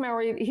he's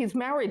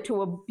married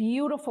to a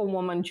beautiful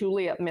woman,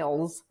 Juliet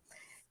Mills.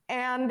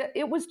 And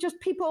it was just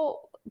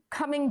people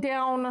coming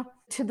down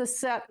to the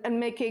set and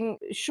making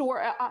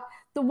sure.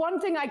 The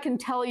one thing I can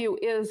tell you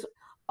is,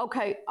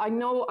 okay, I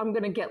know I'm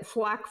going to get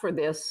flack for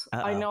this.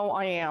 Uh-oh. I know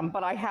I am,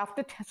 but I have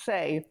to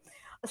say,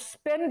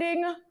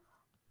 spending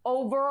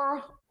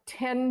over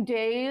 10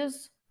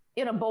 days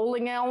in a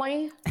bowling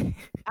alley,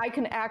 I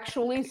can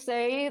actually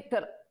say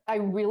that I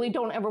really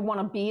don't ever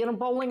want to be in a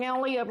bowling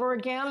alley ever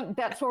again.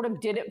 That sort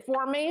of did it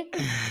for me.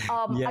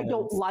 I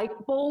don't like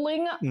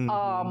bowling.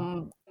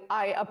 Mm-hmm.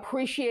 I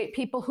appreciate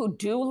people who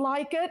do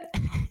like it,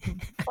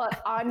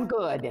 but I'm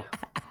good.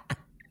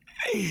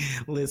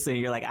 Listen,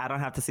 you're like, I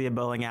don't have to see a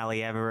bowling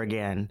alley ever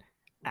again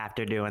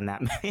after doing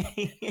that.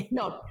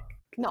 No,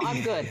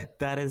 I'm good.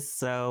 That is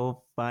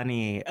so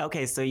funny.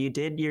 Okay, so you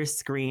did your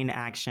screen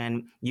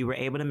action. You were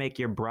able to make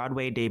your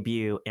Broadway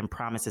debut in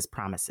Promises,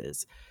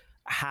 Promises.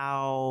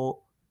 How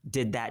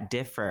did that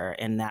differ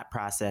in that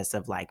process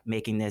of like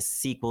making this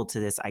sequel to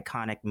this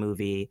iconic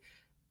movie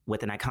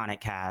with an iconic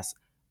cast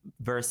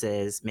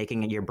versus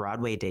making your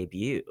Broadway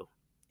debut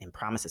in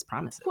Promises,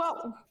 Promises?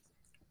 Well,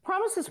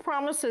 Promises,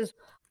 Promises,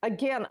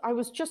 again, I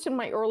was just in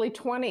my early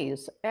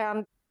 20s,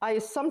 and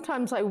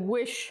sometimes I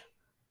wish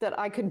that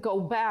I could go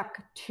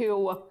back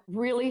to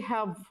really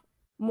have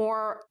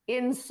more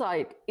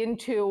insight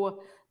into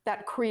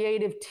that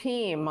creative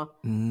team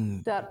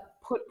that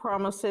put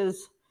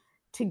Promises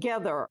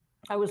together.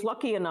 I was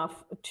lucky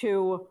enough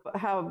to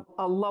have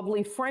a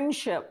lovely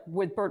friendship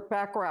with Burt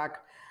Bacharach,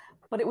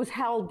 but it was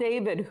Hal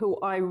David who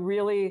I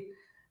really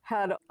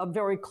had a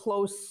very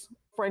close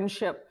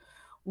friendship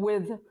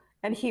with.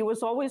 And he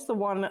was always the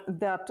one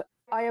that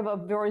I have a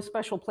very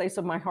special place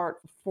in my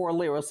heart for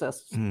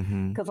lyricists,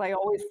 because I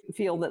always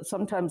feel that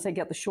sometimes they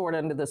get the short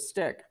end of the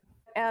stick.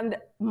 And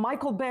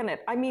Michael Bennett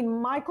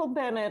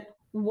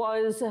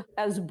was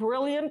as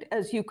brilliant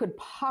as you could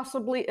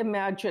possibly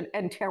imagine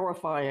and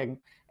terrifying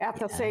at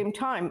the same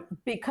time,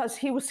 because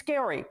he was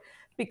scary,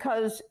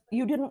 because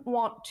you didn't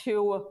want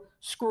to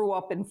screw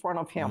up in front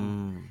of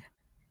him.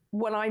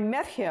 When I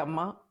met him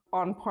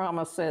on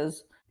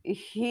Promises,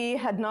 he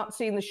had not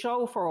seen the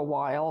show for a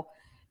while,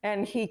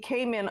 and he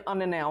came in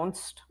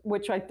unannounced,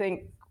 which I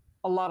think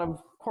a lot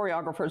of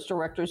choreographers,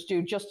 directors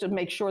do, just to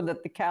make sure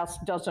that the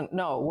cast doesn't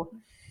know.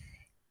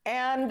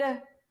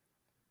 And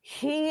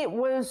he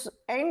was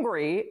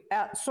angry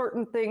at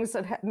certain things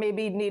that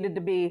maybe needed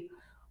to be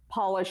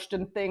polished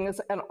and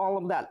things and all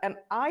of that. And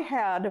I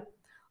had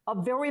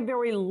a very,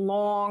 very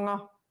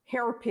long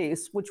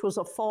hairpiece, which was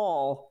a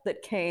fall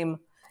that came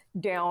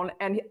down.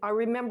 And I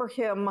remember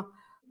him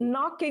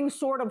knocking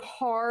sort of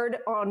hard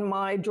on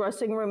my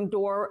dressing room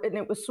door. And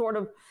it was sort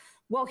of,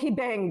 well, he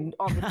banged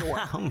on the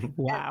door.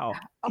 Wow.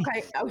 And,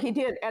 okay, he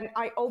did. And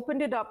I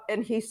opened it up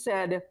and he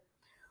said,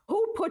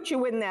 "Who put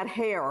you in that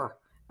hair?"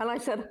 And I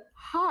said,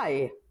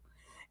 "Hi."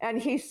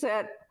 And he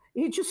said,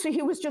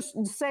 he was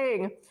just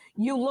saying,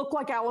 "You look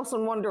like Alice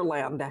in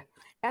Wonderland.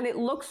 And it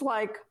looks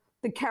like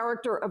the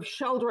character of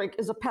Sheldrake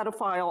is a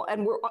pedophile,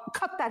 and we're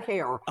cut that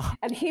hair."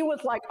 And he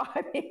was like, wow.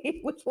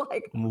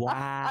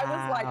 I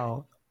was like,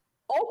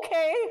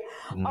 okay,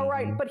 all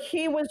right. But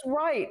he was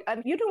right.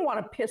 And you didn't want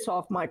to piss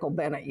off Michael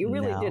Bennett. You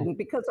really didn't,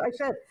 because I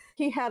said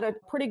he had a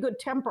pretty good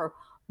temper.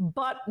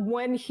 But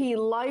when he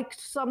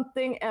liked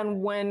something,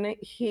 and when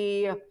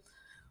he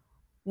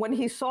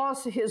saw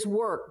his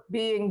work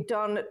being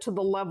done to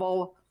the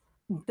level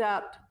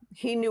that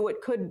he knew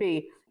it could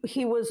be,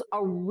 he was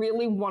a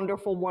really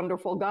wonderful,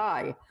 wonderful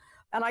guy.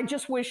 And I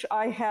just wish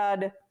I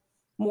had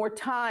more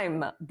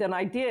time than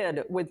I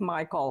did with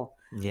Michael.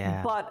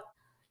 Yeah. But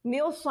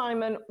Neil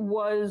Simon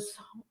was,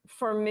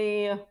 for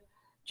me,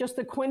 just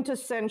the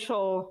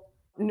quintessential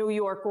New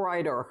York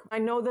writer. I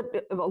know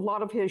that a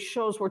lot of his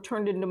shows were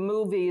turned into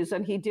movies,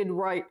 and he did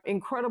write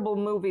incredible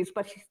movies,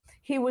 but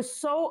he was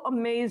so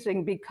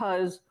amazing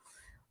because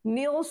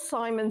Neil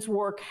Simon's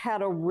work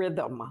had a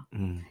rhythm.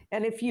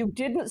 And if you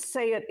didn't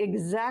say it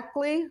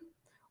exactly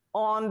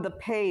on the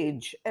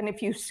page, and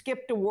if you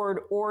skipped a word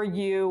or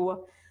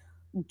you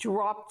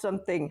dropped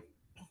something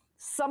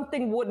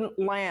wouldn't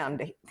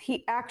land.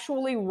 He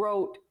actually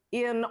wrote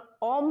in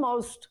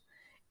almost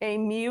a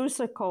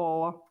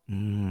musical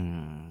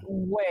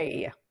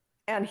way.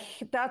 And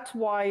that's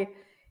why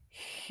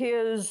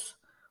his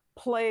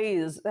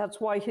plays,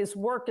 that's why his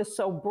work is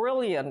so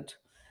brilliant,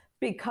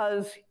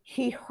 because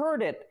he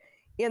heard it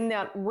in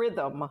that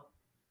rhythm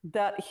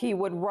that he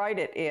would write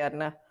it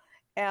in.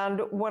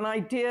 And when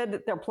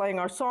they're playing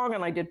our song,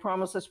 and I did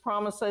Promises,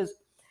 Promises,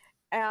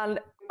 And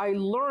I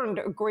learned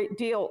a great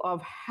deal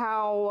of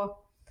how,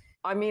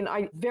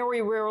 I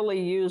very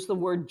rarely use the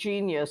word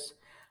genius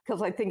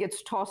because I think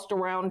it's tossed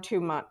around too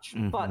much.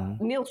 But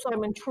Neil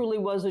Simon truly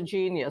was a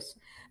genius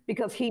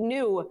because he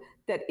knew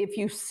that if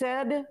you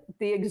said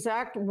the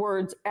exact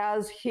words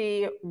as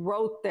he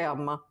wrote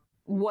them,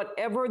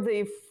 whatever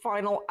the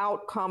final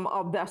outcome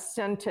of that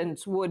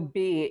sentence would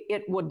be,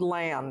 it would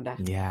land.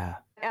 Yeah.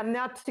 And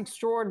that's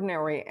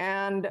extraordinary.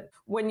 And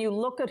when you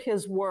look at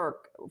his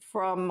work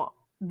from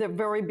the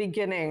very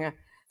beginning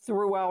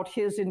throughout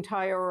his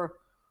entire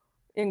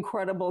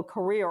incredible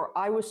career,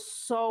 I was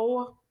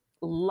so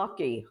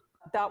lucky.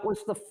 That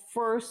was the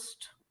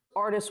first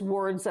artist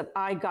words that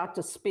I got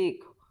to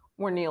speak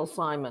were Neil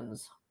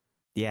Simon's.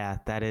 Yeah,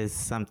 that is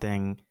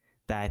something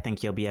that I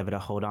think you'll be able to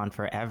hold on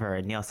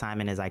forever. Neil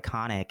Simon is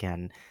iconic.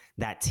 And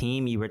that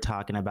team you were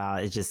talking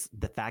about is just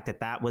the fact that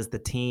that was the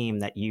team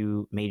that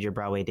you made your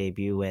Broadway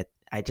debut with.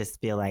 I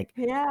just feel like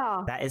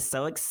that is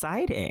so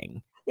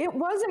exciting. It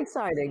was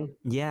exciting.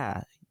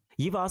 Yeah.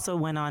 You've also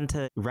went on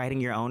to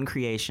writing your own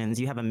creations.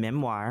 You have a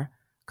memoir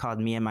called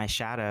Me and My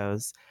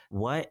Shadows.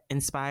 What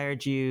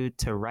inspired you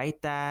to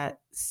write that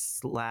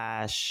 /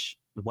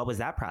 what was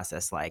that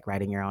process like,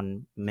 writing your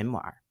own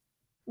memoir?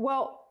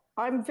 Well,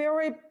 I'm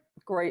very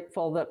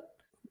grateful that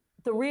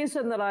the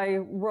reason that I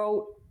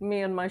wrote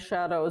Me and My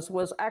Shadows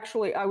was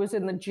actually I was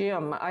in the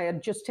gym. I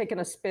had just taken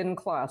a spin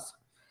class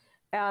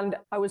and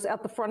I was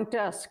at the front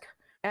desk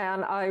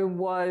and I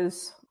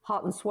was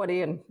hot and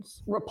sweaty and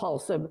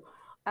repulsive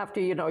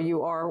after,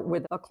 you are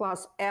with a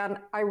class. And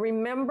I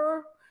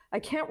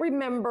can't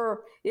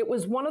remember, it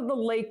was one of the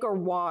Laker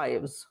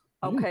wives,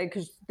 okay,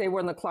 because they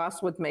were in the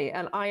class with me.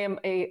 And I am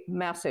a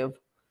massive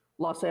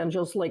Los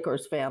Angeles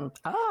Lakers fan.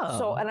 Oh.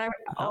 So, and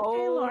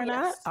Lorna.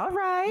 Yes. All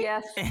right.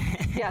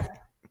 Yes.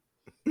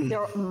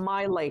 They're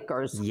my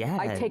Lakers. Yes.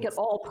 I take it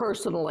all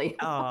personally.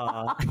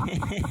 Oh,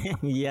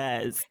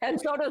 yes. And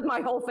so does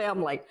my whole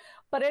family.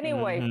 But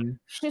anyway,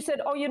 she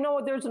said,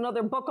 there's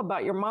another book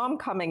about your mom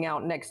coming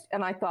out next.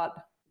 And I thought,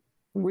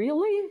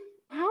 really?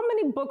 How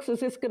many books is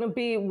this going to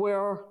be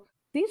where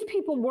these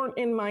people weren't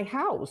in my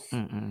house?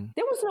 There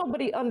was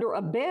nobody under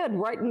a bed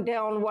writing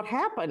down what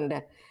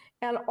happened.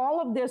 And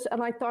all of this,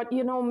 and I thought,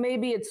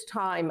 maybe it's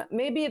time.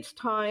 Maybe it's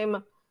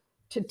time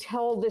to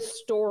tell this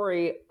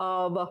story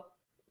of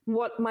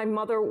what my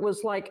mother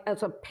was like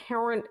as a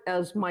parent,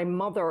 as my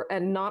mother,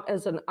 and not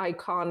as an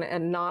icon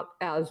and not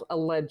as a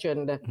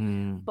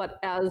legend, but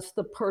as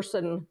the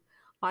person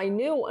I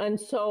knew. And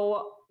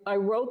so I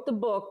wrote the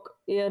book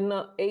in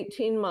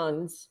 18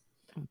 months.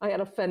 I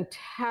had a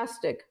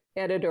fantastic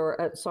editor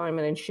at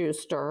Simon &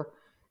 Schuster.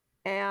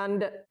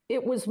 And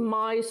it was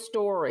my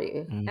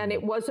story, and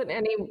it wasn't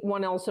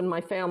anyone else in my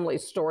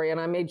family's story. And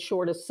I made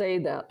sure to say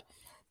that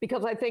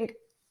because I think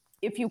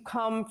if you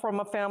come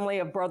from a family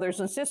of brothers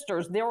and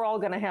sisters, they're all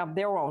going to have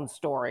their own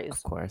stories.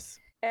 Of course.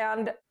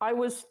 And I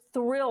was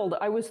thrilled.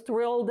 I was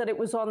thrilled that it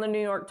was on the New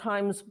York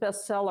Times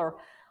bestseller.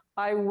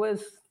 I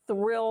was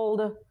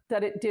thrilled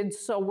that it did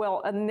so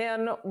well. And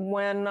then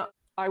when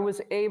I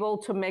was able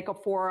to make a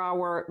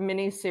 4-hour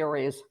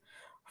miniseries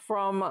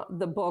from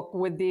the book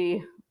with the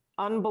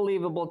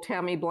unbelievable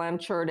Tammy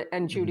Blanchard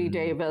and Judy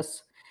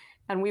Davis.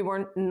 And we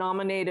were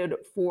nominated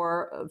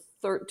for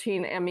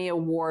 13 Emmy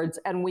Awards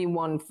and we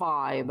won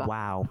 5.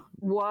 Wow.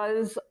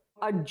 Was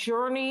a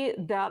journey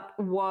that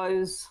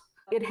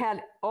it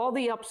had all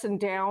the ups and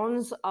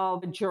downs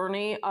of a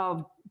journey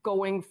of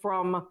going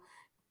from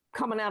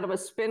coming out of a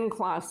spin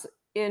class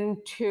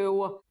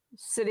into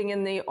sitting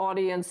in the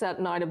audience that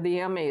night of the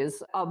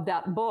Emmys of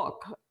that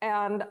book.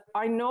 And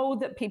I know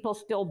that people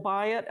still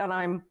buy it and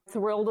I'm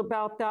thrilled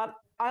about that.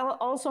 I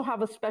also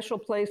have a special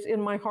place in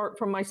my heart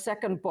for my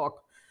second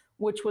book,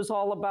 which was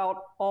all about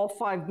all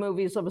 5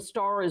 movies of A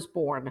Star is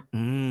Born.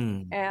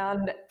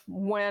 And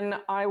when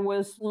I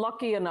was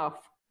lucky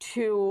enough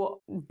to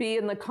be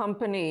in the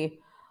company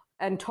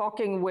and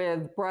talking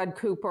with Brad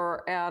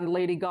Cooper and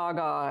Lady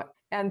Gaga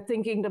and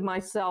thinking to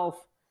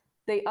myself,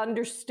 they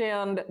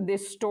understand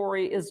this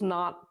story is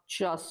not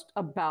just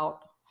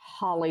about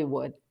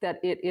Hollywood, that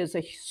it is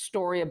a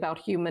story about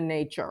human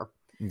nature.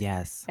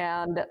 Yes.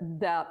 And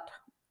that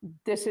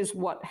this is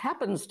what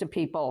happens to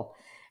people.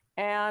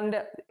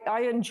 And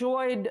I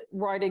enjoyed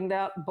writing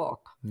that book.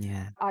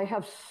 Yeah. I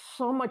have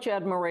so much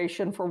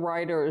admiration for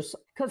writers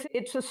because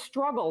it's a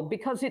struggle,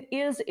 because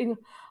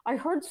I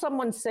heard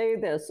someone say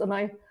this, and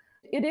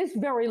it is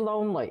very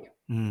lonely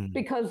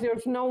because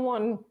there's no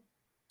one,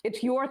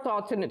 it's your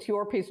thoughts and it's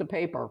your piece of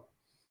paper.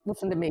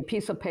 Listen to me,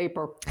 piece of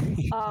paper.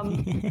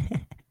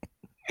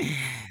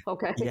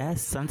 Okay.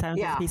 Yes, sometimes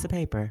it's a piece of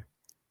paper.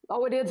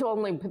 Oh, it is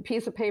only a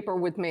piece of paper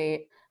with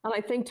me. And I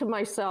think to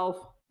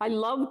myself, I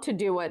love to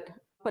do it,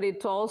 but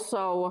it's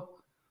also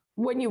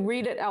when you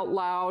read it out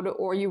loud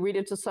or you read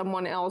it to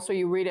someone else or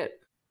you read it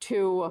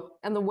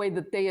and the way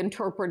that they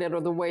interpret it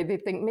or the way they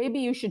think, maybe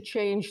you should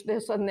change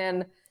this. And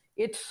then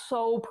it's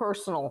so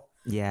personal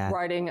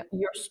writing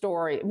your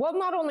story. Well,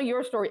 not only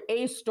your story,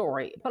 a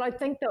story. But I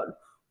think that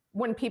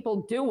when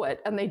people do it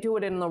and they do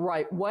it in the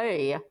right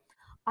way,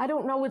 I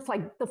don't know, it's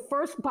like the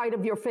first bite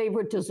of your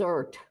favorite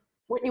dessert.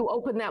 When you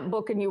open that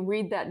book and you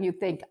read that and you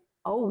think,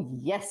 oh,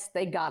 yes,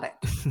 they got it.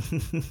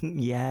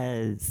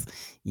 Yes.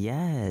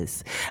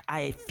 Yes.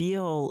 I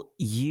feel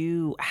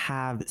you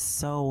have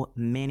so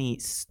many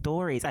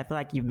stories. I feel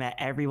like you've met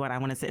everyone. I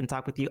want to sit and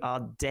talk with you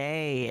all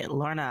day.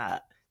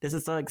 Lorna, this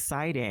is so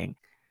exciting.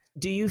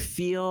 Do you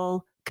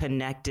feel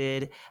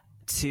connected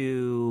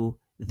to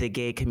the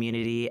gay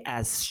community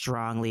as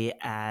strongly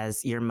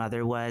as your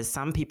mother was?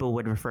 Some people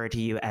would refer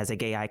to you as a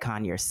gay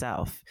icon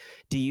yourself.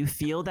 Do you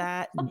feel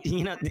that?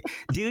 Do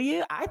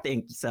you? I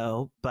think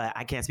so, but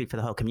I can't speak for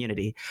the whole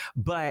community.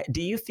 But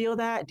do you feel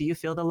that? Do you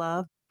feel the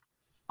love?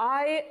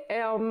 I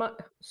am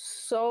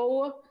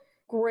so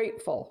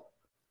grateful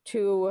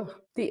to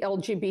the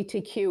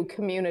LGBTQ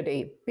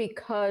community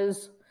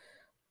because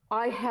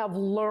I have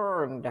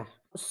learned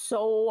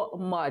so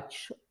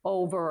much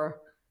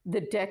over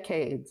the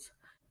decades.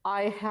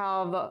 I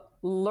have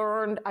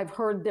learned, I've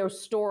heard their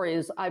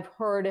stories, I've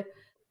heard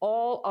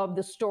all of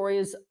the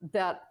stories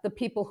that the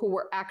people who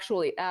were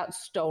actually at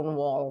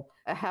Stonewall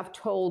have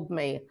told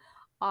me.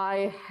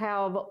 I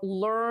have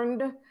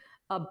learned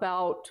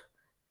about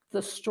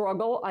the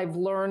struggle. I've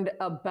learned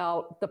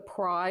about the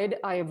pride.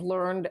 I have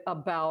learned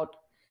about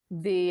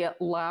the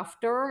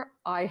laughter.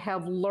 I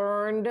have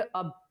learned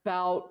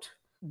about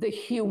the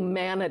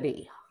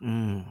humanity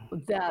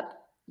that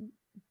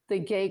the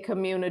gay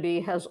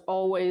community has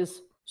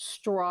always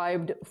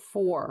strived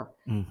for.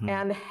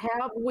 And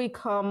have we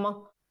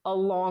come a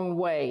long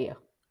way?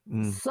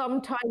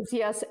 Sometimes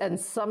yes, and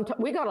sometimes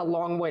we got a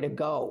long way to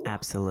go.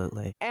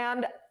 Absolutely.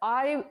 And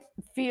I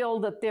feel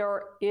that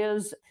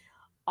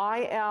I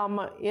am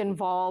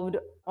involved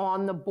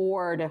on the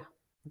board,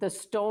 the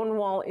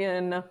Stonewall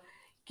Inn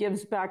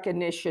Gives Back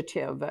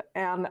Initiative,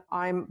 and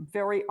I'm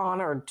very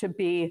honored to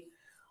be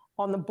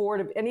on the board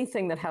of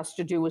anything that has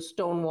to do with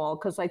Stonewall,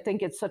 because I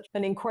think it's such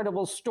an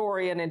incredible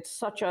story, and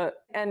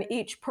and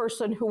each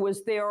person who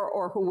was there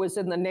or who was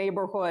in the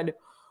neighborhood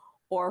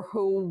or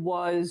who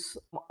was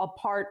a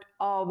part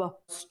of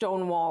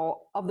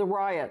Stonewall, of the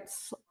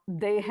riots,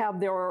 they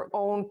have their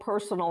own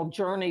personal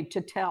journey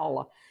to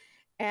tell.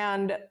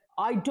 And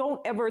I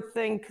don't ever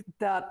think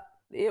that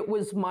it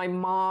was my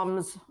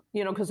mom's,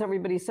 because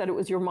everybody said it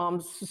was your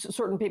mom's,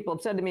 certain people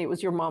have said to me it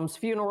was your mom's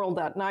funeral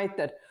that night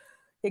that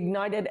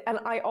ignited. And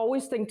I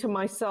always think to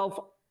myself,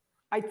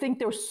 I think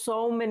there's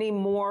so many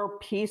more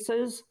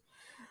pieces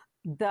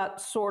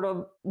that sort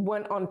of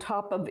went on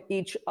top of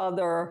each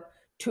other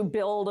to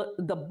build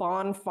the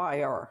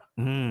bonfire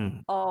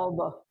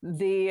of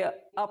the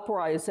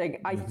uprising.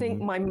 I think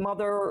my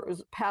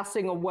mother's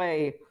passing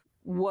away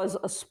was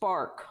a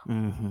spark,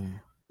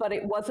 but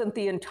it wasn't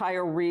the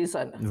entire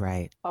reason.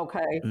 Right.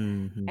 Okay.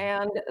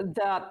 And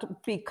that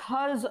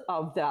because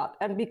of that,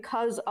 and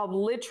because of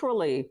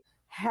literally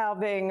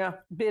having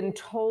been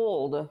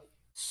told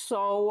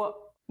so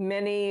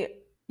many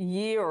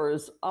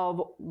years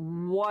of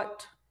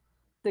what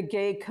the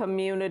gay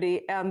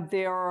community and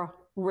their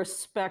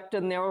respect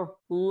and their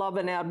love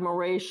and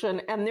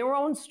admiration and their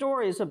own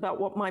stories about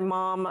what my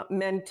mom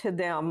meant to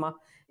them,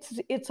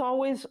 it's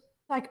always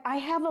like I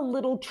have a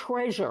little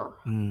treasure.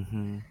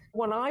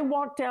 When I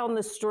walk down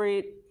the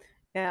street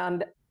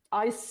and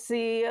I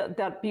see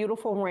that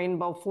beautiful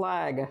rainbow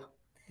flag,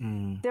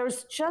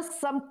 there's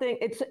just something.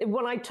 It's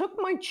when I took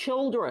my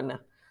children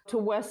to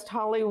West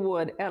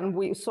Hollywood and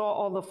we saw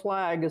all the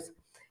flags,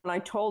 and I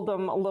told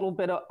them a little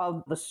bit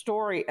of the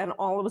story, and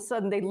all of a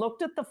sudden they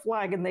looked at the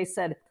flag and they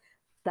said,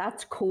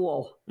 "That's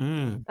cool."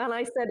 And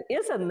I said,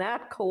 "Isn't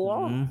that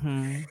cool?"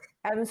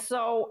 And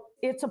so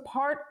it's a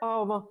part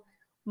of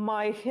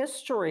my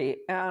history,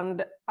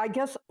 and I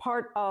guess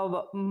part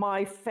of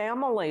my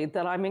family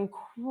that I'm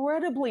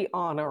incredibly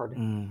honored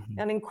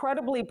and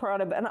incredibly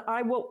proud of. And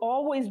I will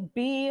always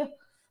be,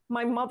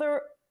 my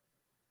mother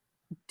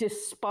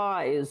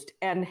despised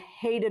and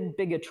hated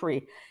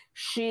bigotry.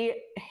 She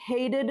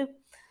hated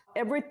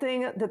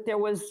everything that there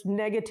was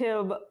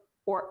negative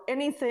or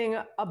anything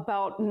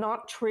about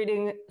not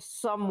treating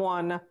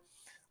someone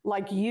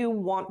like you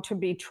want to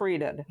be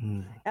treated.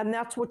 And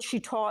that's what she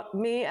taught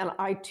me, and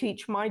I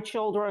teach my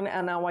children,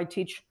 and now I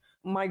teach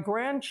my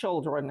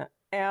grandchildren.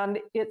 And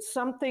it's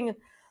something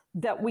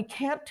that we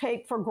can't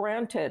take for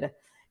granted.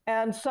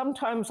 And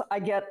sometimes I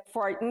get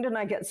frightened and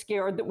I get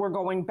scared that we're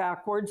going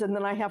backwards, and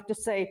then I have to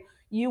say,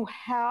 you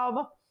have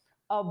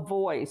a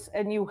voice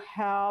and you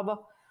have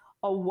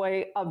a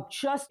way of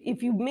just,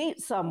 if you meet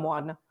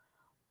someone,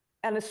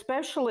 and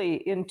especially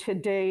in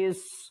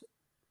today's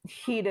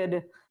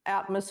heated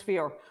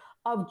atmosphere,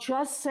 of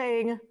just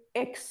saying,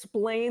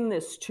 explain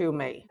this to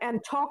me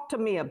and talk to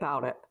me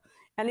about it.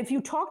 And if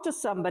you talk to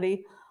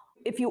somebody,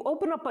 if you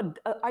open up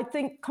I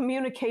think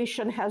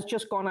communication has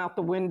just gone out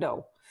the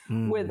window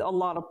with a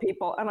lot of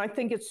people. And I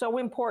think it's so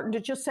important to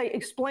just say,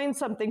 explain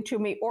something to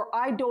me, or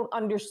I don't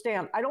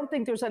understand. I don't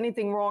think there's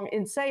anything wrong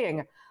in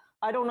saying,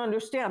 I don't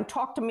understand.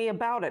 Talk to me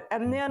about it.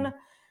 And then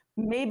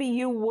maybe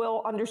you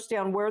will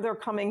understand where they're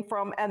coming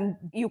from, and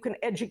you can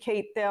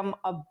educate them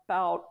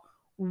about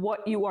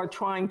what you are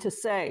trying to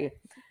say.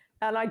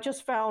 And I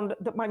just found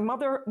that my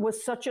mother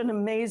was such an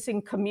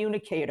amazing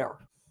communicator,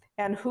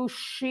 and who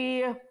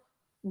she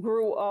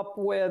grew up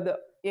with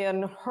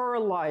in her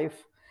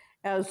life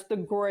as the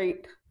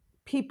great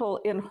people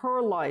in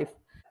her life,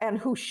 and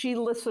who she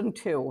listened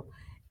to,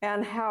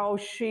 and how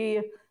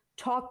she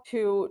talked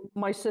to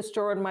my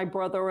sister and my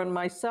brother and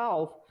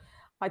myself.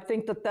 I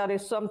think that that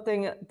is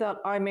something that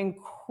I'm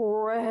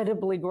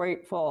incredibly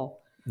grateful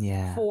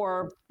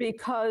for,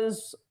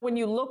 because when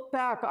you look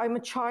back, I'm a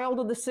child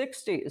of the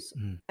 60s.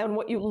 And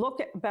what you look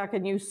back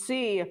and you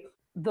see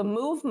the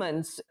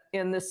movements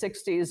in the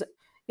 60s,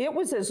 it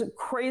was as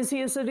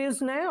crazy as it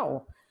is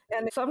now.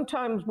 And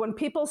sometimes when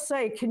people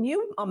say, have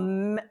you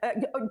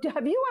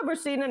ever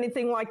seen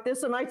anything like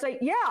this? And I say,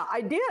 yeah,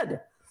 I did.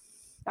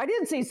 I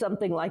did see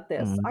something like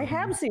this. I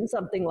have seen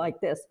something like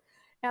this.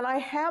 And I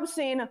have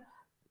seen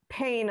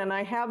pain, and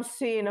I have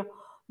seen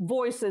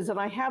voices, and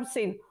I have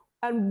seen,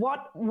 and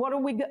what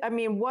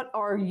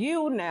are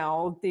you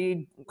now,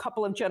 the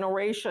couple of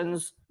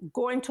generations,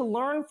 going to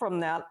learn from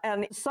that?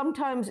 And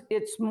sometimes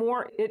it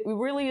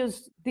really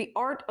is the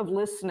art of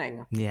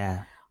listening.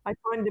 Yeah. I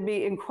find to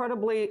be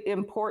incredibly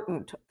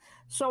important.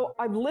 So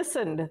I've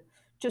listened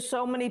to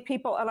so many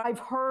people, and I've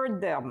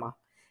heard them.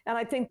 And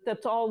I think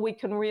that's all we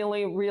can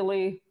really,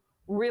 really,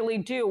 really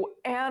do.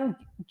 And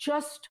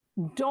just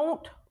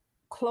don't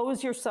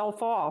close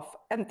yourself off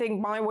and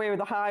think my way or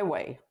the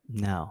highway.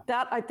 No.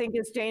 That, I think,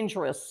 is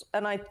dangerous.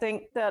 And I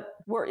think that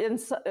we're in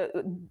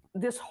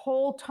this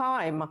whole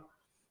time.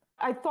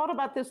 I thought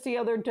about this the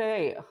other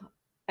day,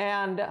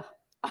 and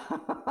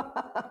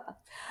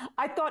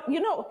I thought,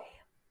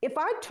 if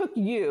I took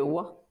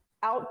you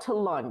out to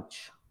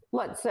lunch,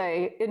 let's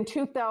say in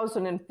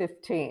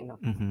 2015,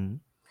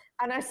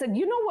 and I said,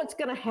 you know what's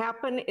going to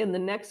happen in the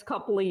next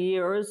couple of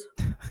years?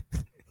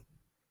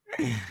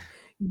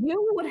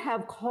 You would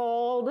have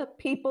called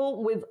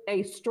people with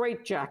a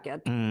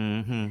straitjacket,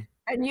 and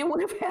you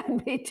would have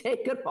had me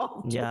take it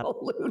off to the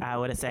loot. I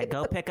would have said,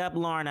 go pick up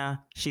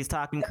Lorna. She's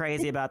talking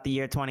crazy about the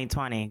year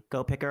 2020.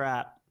 Go pick her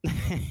up.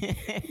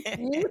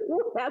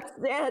 You have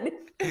said,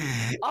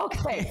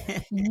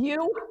 okay,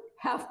 you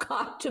have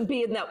got to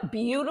be in that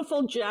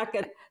beautiful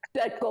jacket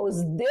that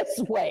goes this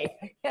way,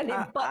 and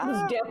it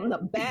buttons down the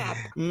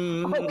back.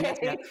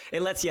 Okay,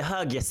 it lets you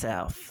hug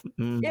yourself.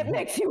 It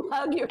makes you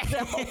hug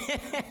yourself,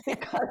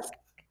 because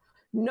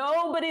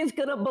nobody's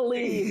gonna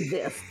believe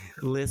this.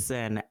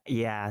 Listen,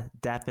 yeah,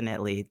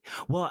 definitely.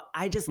 Well,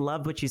 I just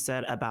love what you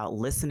said about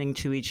listening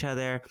to each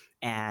other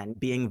and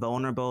being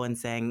vulnerable and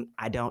saying,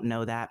 I don't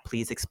know that.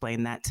 Please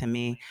explain that to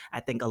me.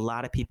 I think a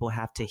lot of people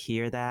have to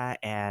hear that.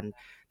 And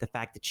the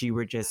fact that you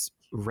were just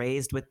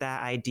raised with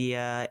that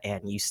idea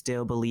and you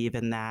still believe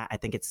in that, I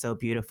think it's so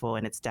beautiful.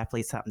 And it's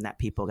definitely something that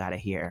people got to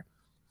hear.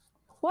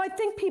 Well, I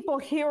think people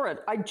hear it.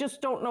 I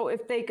just don't know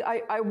if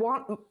I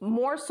want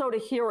more so to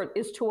hear it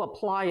is to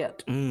apply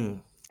it.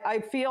 I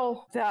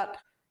feel that,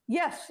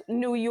 yes,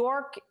 New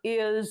York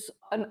is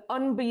an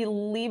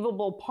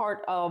unbelievable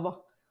part of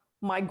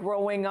my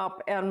growing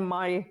up and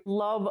my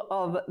love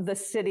of the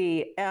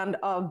city and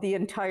of the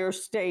entire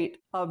state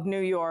of New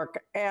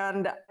York.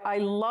 And I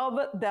love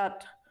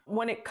that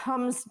when it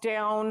comes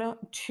down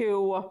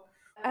to,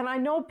 and I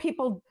know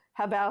people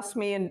have asked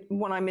me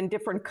when I'm in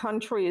different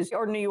countries,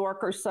 are New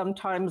Yorkers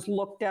sometimes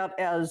looked at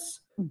as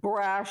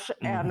brash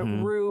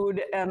and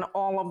rude and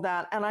all of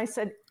that? And I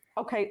said,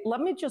 okay, let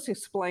me just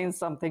explain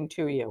something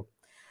to you.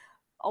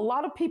 A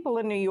lot of people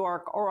in New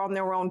York are on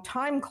their own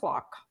time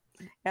clock.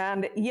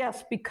 And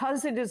yes,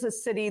 because it is a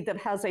city that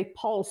has a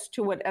pulse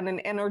to it and an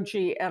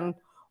energy and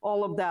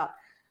all of that,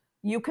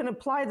 you can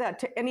apply that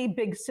to any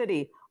big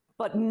city.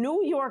 But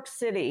New York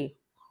City,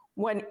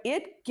 when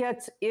it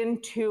gets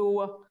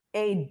into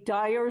a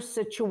dire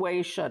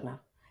situation,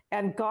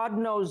 and God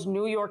knows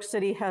New York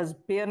City has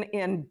been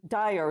in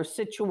dire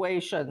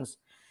situations,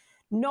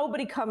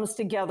 nobody comes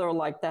together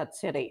like that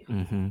city.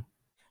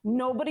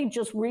 Nobody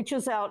just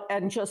reaches out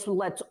and just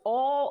lets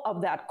all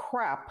of that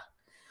crap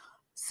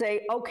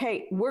say,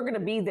 okay, we're going to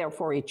be there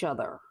for each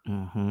other.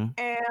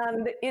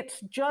 And it's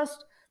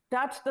just,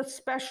 that's the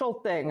special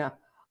thing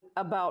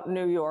about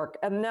New York.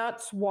 And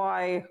that's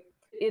why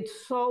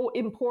it's so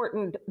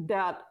important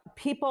that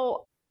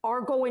people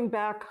are going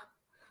back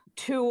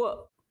to,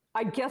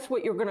 I guess,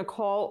 what you're going to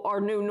call our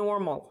new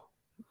normal.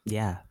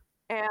 Yeah.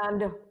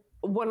 And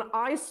when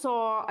I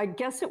saw, I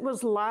guess it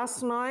was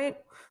last night,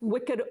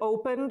 Wicked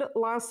opened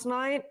last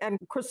night, and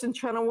Kristen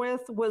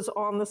Chenoweth was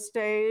on the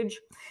stage.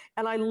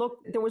 And I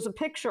looked, there was a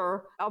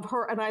picture of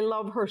her, and I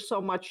love her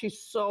so much.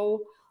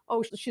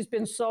 She's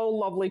been so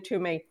lovely to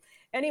me.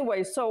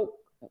 Anyway, so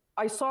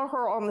I saw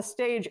her on the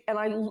stage,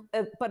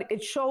 but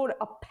it showed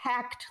a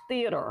packed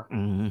theater.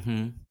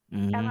 And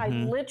I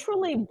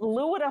literally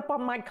blew it up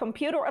on my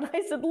computer, and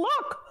I said,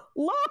 look.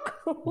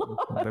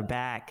 We're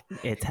back.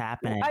 It's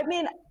happening. I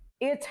mean,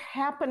 it's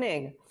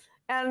happening.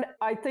 And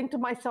I think to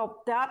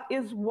myself, that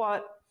is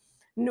what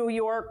New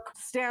York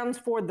stands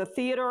for, the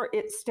theater.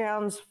 It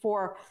stands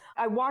for,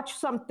 I watched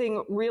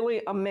something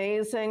really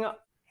amazing,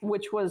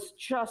 which was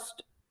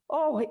just,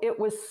 it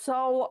was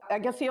so, I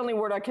guess the only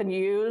word I can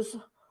use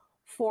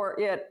for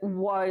it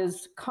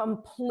was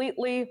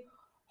completely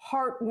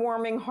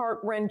heartwarming,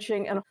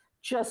 heart-wrenching, and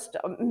just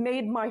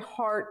made my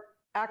heart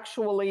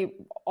actually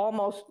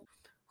almost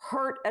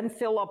hurt and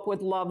fill up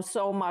with love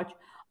so much.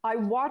 I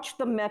watched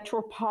the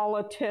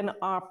Metropolitan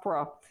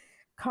Opera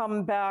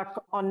come back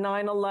on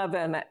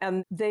 9/11,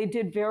 and they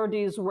did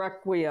Verdi's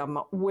Requiem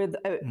with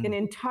an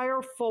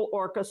entire full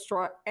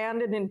orchestra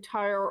and an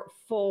entire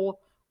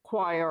full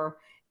choir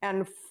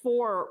and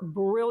 4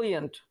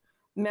 brilliant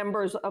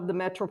members of the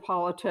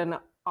Metropolitan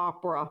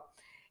Opera.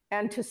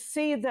 And to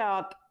see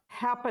that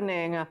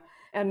happening,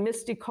 and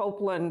Misty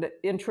Copeland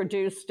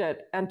introduced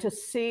it, and to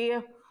see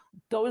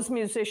those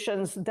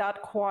musicians,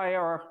 that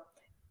choir,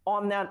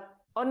 on that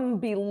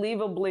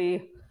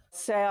unbelievably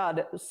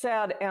sad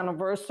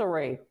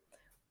anniversary,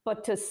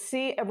 but to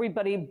see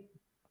everybody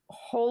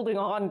holding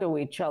on to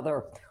each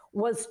other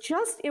was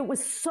just, it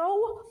was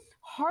so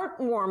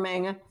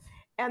heartwarming.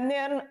 And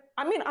then,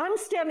 I mean, I'm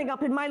standing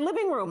up in my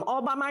living room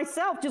all by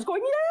myself, just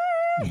going,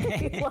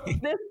 yay,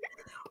 like this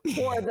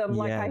for them,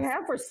 like I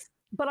have for,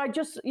 but I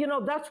just,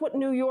 that's what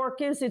New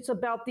York is. It's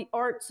about the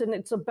arts, and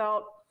it's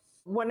about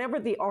whenever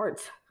the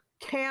arts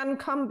can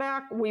come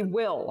back, we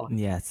will.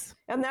 Yes.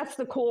 And that's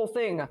the cool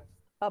thing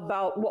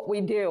about what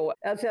we do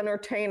as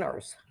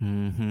entertainers.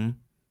 Mm-hmm.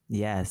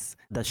 Yes.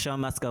 The show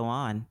must go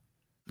on.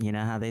 You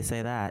know how they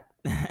say that.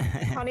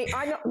 Honey,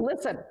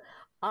 listen,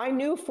 I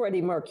knew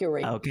Freddie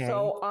Mercury. Okay.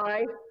 So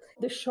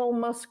the show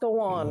must go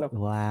on.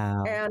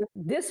 Wow. And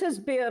this has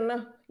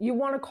been, you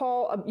want to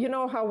call, you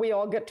know how we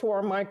all get to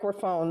our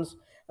microphones,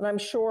 and I'm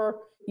sure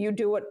you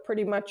do it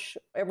pretty much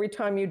every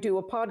time you do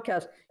a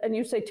podcast, and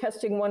you say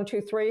testing 1,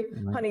 2, 3.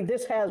 Honey,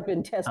 this has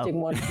been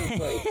testing 1, 2,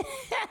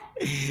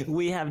 3.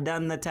 We have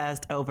done the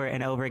test over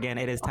and over again.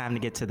 It is time to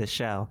get to the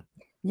show.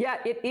 Yeah,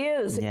 it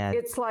is. Yes.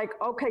 It's like,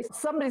 okay,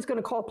 somebody's going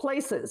to call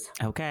places.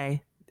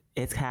 Okay.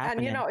 It's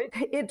happening. And,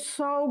 it's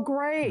so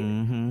great.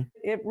 Mm-hmm.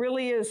 It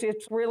really is.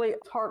 It's really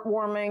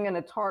heartwarming, and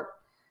it's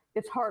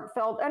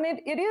heartfelt. And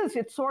it is.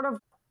 It's sort of,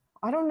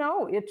 I don't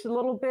know, it's a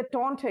little bit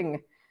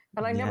daunting.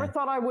 And I never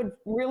thought I would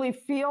really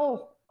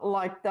feel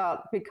like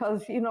that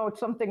because, it's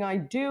something I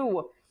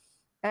do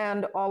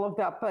and all of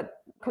that.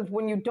 But because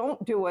when you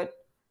don't do it,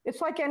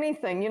 it's like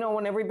anything,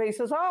 when everybody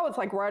says, oh, it's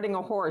like riding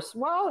a horse.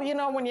 Well,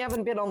 when you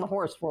haven't been on the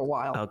horse for a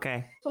while.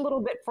 Okay. It's a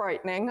little bit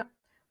frightening.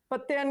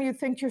 But then you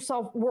think to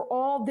yourself, we're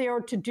all there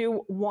to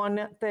do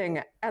one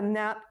thing, and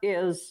that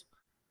is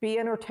be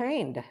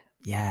entertained.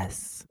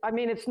 Yes. I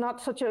mean, it's not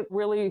such a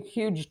really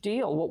huge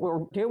deal what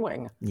we're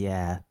doing.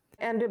 Yeah.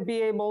 And to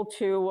be able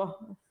to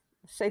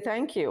say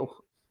thank you.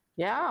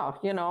 Yeah,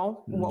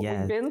 what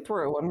we've been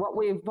through and what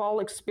we've all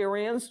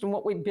experienced and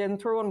what we've been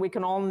through, and we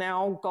can all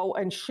now go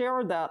and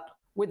share that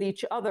with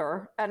each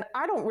other. And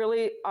I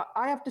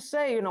have to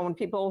say, when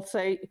people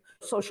say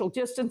social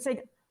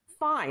distancing,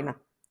 fine.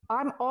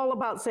 I'm all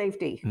about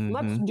safety. Mm-hmm.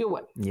 Let's do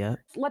it. Yeah.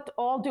 Let's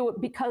all do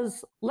it,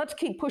 because let's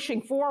keep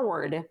pushing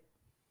forward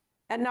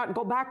and not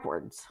go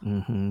backwards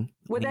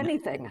with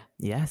anything.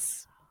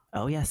 Yes.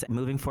 Oh, yes.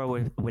 Moving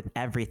forward with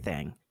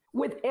everything.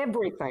 With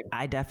everything.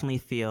 I definitely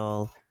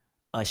feel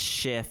a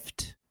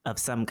shift of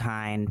some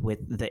kind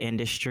with the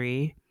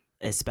industry,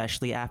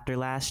 especially after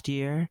last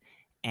year.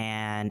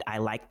 And I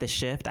like the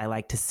shift. I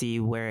like to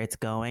see where it's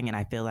going. And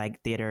I feel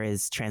like theater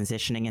is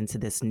transitioning into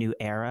this new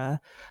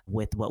era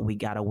with what we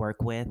got to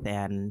work with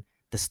and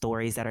the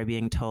stories that are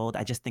being told.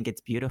 I just think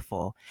it's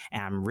beautiful.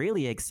 And I'm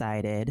really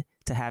excited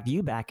to have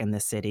you back in the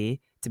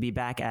city, to be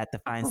back at the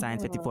Fine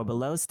Science 54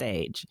 Below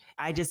stage.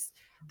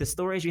 The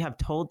stories you have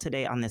told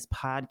today on this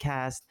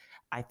podcast,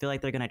 I feel like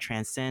they're going to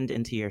transcend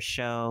into your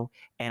show.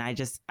 And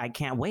I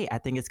can't wait. I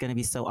think it's going to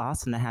be so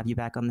awesome to have you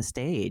back on the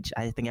stage.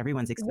 I think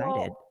everyone's excited.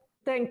 Well,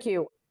 thank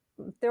you.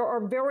 There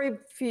are very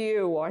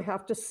few, I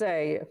have to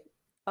say,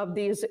 of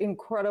these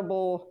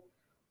incredible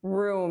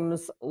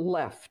rooms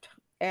left.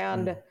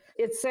 And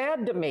it's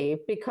sad to me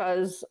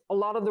because a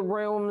lot of the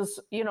rooms,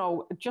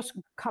 just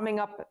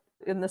coming up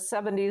in the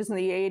 70s and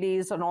the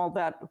 80s and all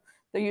that,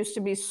 there used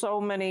to be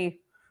so many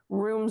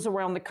rooms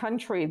around the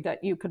country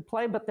that you could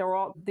play, but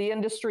the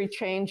industry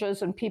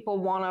changes and people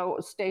want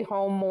to stay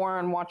home more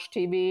and watch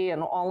TV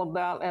and all of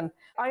that. And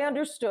I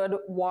understood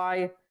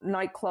why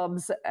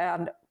nightclubs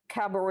and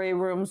cabaret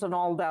rooms and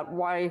all that,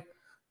 why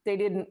they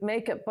didn't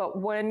make it.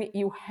 But when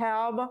you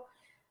have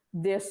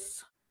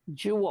this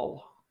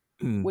jewel,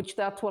 which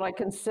that's what I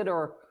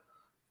consider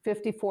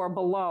 54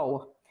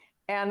 Below.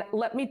 And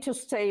let me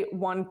just say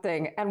one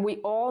thing, and we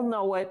all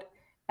know it,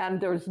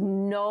 and there's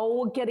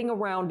no getting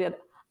around it.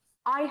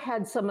 I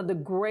had some of the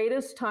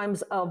greatest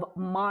times of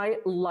my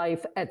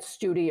life at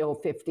Studio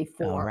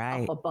 54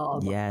 up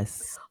above.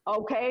 Yes.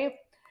 Okay.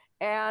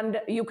 And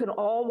you can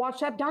all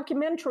watch that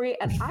documentary,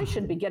 and I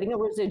should be getting a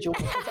residual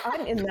because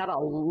I'm in that a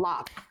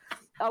lot.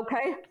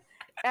 Okay.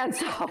 And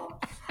so,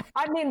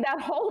 I mean, that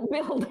whole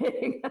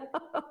building.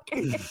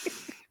 Okay.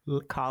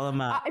 Call them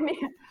up. I mean,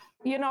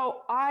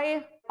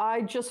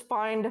 I just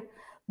find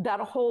that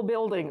whole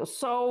building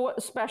so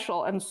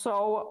special and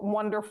so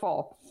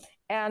wonderful.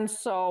 And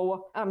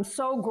so I'm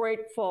so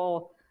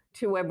grateful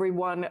to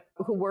everyone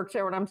who works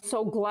there. And I'm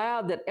so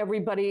glad that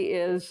everybody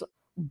is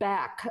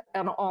back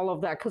and all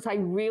of that, because I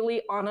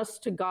really,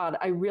 honest to God,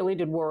 I really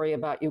did worry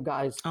about you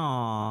guys.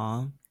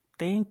 Aw,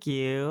 thank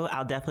you.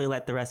 I'll definitely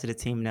let the rest of the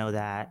team know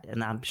that,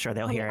 and I'm sure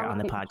they'll hear it on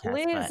the podcast.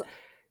 Please,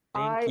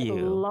 thank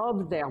you.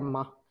 love them.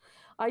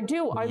 I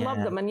do. I love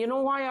them. And you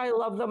know why I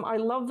love them? I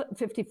love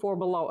 54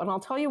 Below. And I'll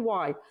tell you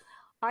why.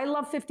 I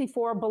love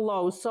 54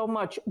 Below so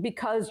much,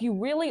 because you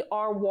really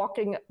are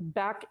walking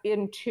back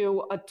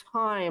into a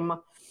time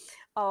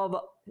of,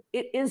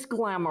 it is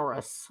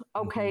glamorous,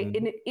 okay?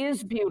 And it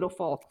is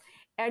beautiful.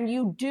 And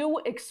you do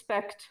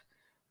expect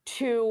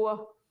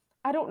to,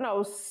 I don't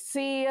know,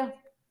 see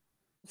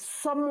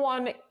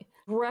someone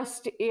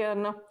dressed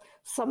in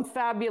some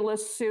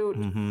fabulous suit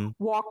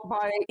walk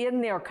by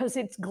in there, because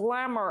it's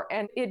glamour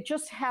and it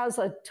just has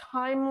a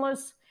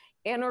timeless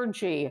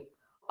energy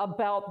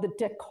about the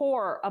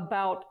decor,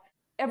 about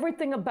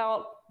everything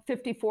about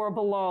 54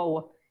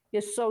 Below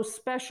is so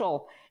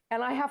special.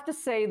 And I have to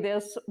say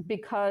this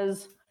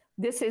because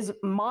this is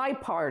my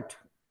part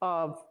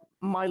of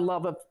my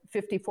love of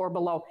 54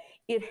 Below.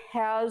 It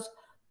has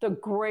the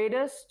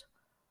greatest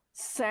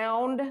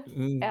sound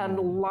and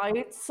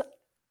lights,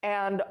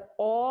 and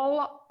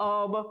all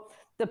of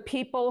the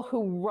people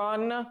who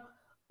run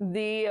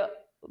the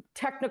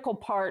technical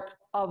part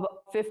of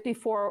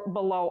 54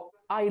 Below,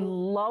 I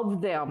love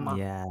them.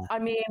 Yeah. I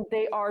mean,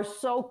 they are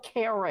so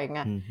caring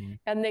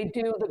and they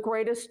do the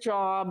greatest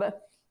job.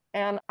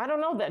 And I don't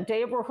know, that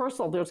day of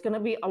rehearsal, there's going to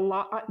be a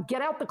lot.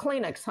 Get out the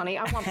Kleenex, honey.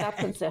 I want that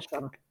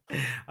concession.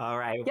 All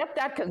right. Get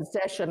that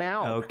concession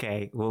out.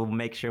 Okay. We'll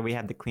make sure we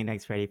have the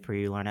Kleenex ready for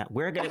you, Lorna.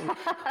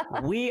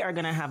 We are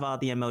going to have all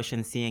the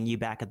emotion seeing you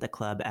back at the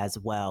club as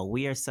well.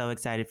 We are so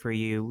excited for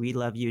you. We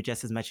love you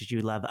just as much as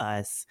you love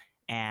us.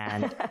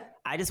 And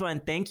I just want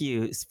to thank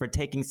you for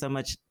taking so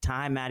much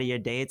time out of your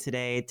day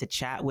today to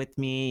chat with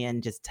me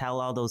and just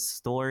tell all those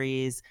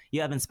stories.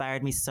 You have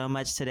inspired me so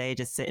much today,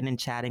 just sitting and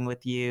chatting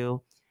with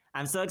you.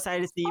 I'm so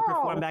excited to see you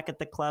perform back at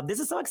the club. This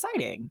is so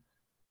exciting.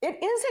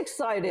 It is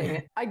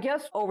exciting. I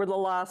guess over the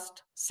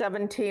last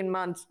 17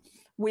 months,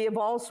 we have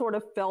all sort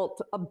of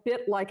felt a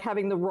bit like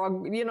having the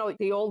rug, you know,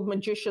 the old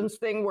magician's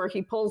thing where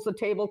he pulls the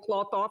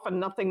tablecloth off and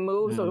nothing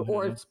moves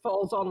or it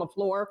falls on the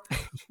floor.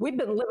 We've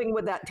been living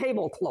with that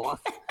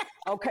tablecloth.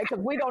 Okay, because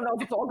we don't know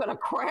if it's all going to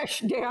crash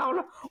down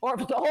or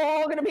if it's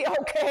all going to be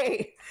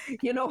okay.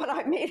 You know what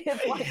I mean?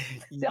 It's like,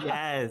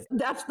 yes.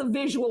 That's the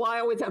visual I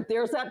always have.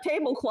 There's that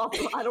tablecloth.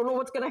 I don't know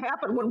what's going to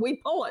happen when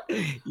we pull it.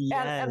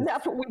 Yes. And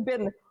that's what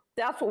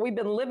we've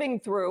been living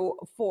through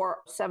for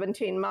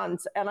 17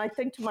 months. And I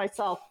think to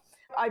myself,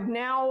 I've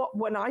now,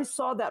 when I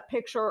saw that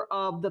picture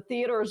of the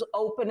theaters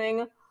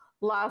opening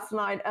last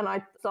night and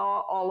I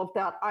saw all of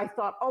that, I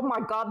thought, oh my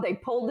God, they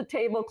pulled the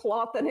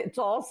tablecloth and it's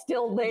all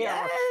still there.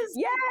 Yes.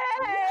 Yay!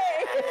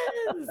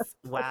 Yes.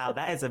 Wow,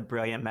 that is a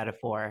brilliant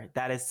metaphor.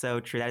 That is so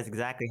true. That is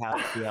exactly how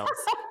it feels.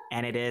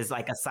 And it is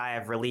like a sigh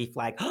of relief,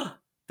 like, oh,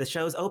 the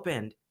show's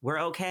opened. We're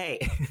okay.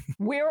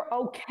 We're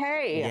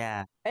okay.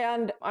 Yeah.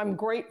 And I'm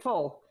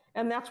grateful.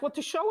 And that's what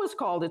the show is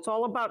called. It's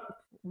all about,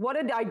 what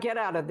did I get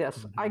out of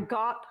this? I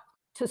got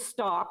to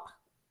stop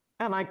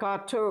and I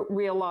got to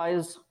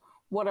realize,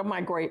 what are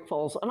my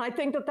gratefuls? And I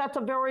think that that's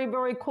a very,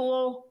 very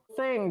cool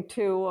thing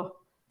to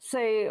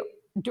say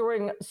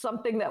during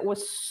something that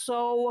was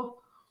so,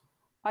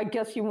 I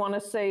guess you want to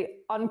say,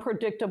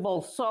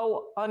 unpredictable,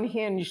 so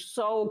unhinged,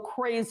 so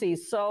crazy,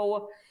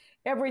 so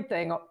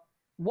everything.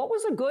 What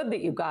was the good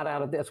that you got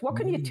out of this? What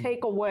can you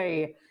take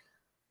away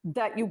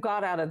that you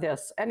got out of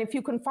this? And if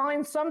you can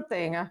find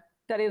something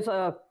that is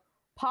a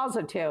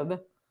positive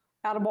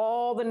out of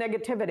all the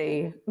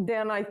negativity,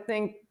 then I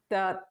think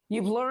that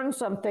you've learned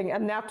something,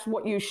 and that's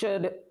what you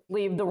should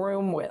leave the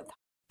room with.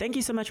 Thank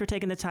you so much for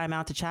taking the time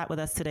out to chat with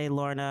us today,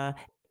 Lorna.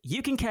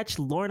 You can catch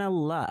Lorna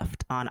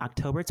Luft on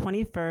October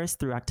 21st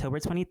through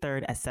October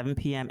 23rd at 7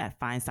 p.m. at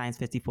Feinstein's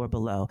 54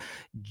 Below.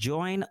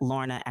 Join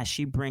Lorna as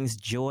she brings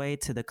joy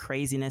to the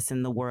craziness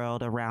in the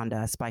world around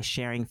us by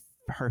sharing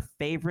her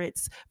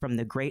favorites from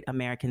the Great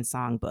American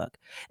Songbook.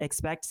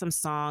 Expect some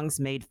songs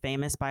made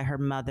famous by her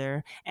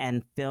mother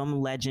and film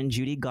legend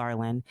Judy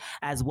Garland,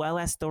 as well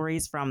as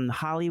stories from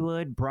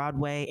Hollywood,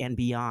 Broadway, and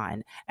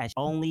beyond, as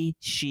only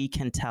she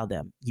can tell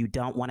them. You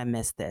don't want to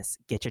miss this.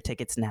 Get your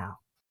tickets now.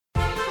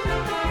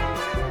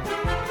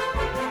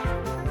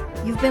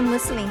 You've been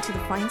listening to the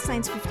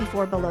Feinstein's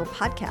 54 Below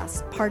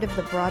podcast, part of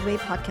the Broadway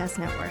Podcast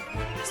Network.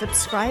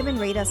 Subscribe and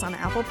rate us on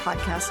Apple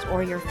Podcasts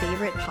or your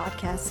favorite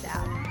podcast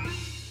app.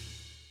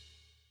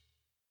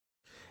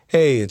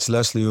 Hey, it's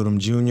Leslie Odom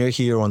Jr.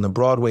 here on the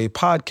Broadway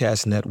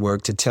Podcast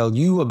Network to tell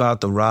you about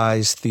the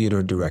Rise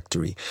Theater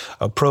Directory,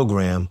 a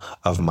program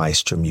of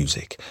Maestro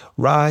Music.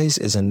 Rise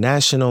is a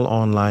national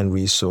online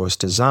resource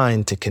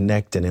designed to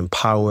connect and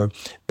empower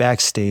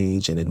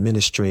backstage and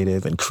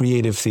administrative and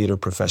creative theater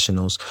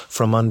professionals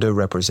from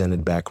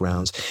underrepresented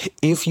backgrounds.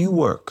 If you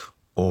work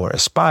or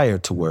aspire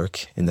to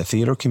work in the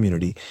theater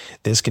community,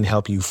 this can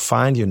help you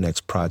find your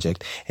next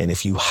project. And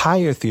if you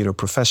hire theater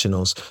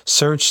professionals,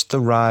 search the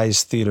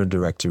Rise Theater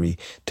directory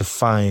to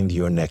find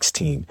your next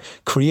team.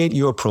 Create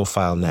your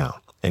profile now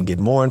and get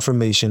more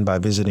information by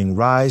visiting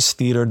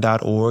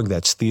risetheater.org.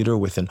 That's theater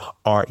with an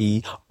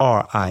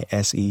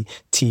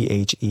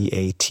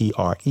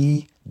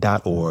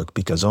risetheatre.org,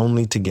 because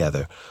only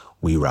together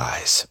we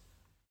rise.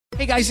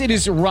 Hey guys, it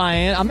is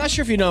Ryan. I'm not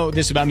sure if you know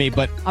this about me,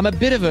 but I'm a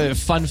bit of a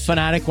fun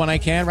fanatic when I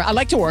can. I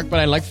like to work, but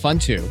I like fun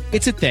too.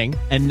 It's a thing.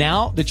 And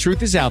now the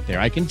truth is out there.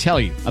 I can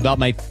tell you about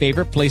my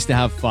favorite place to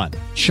have fun.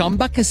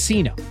 Chumba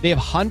Casino. They have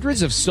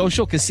hundreds of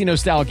social casino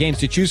style games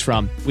to choose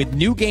from with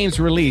new games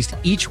released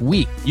each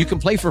week. You can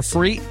play for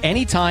free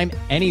anytime,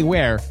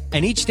 anywhere.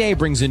 And each day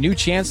brings a new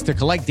chance to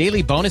collect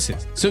daily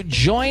bonuses. So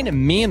join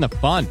me in the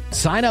fun.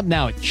 Sign up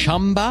now at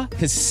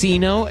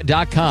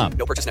ChumbaCasino.com.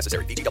 No purchase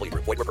necessary. VGW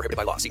Group. Void where prohibited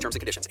by law. See terms and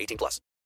conditions. 18+.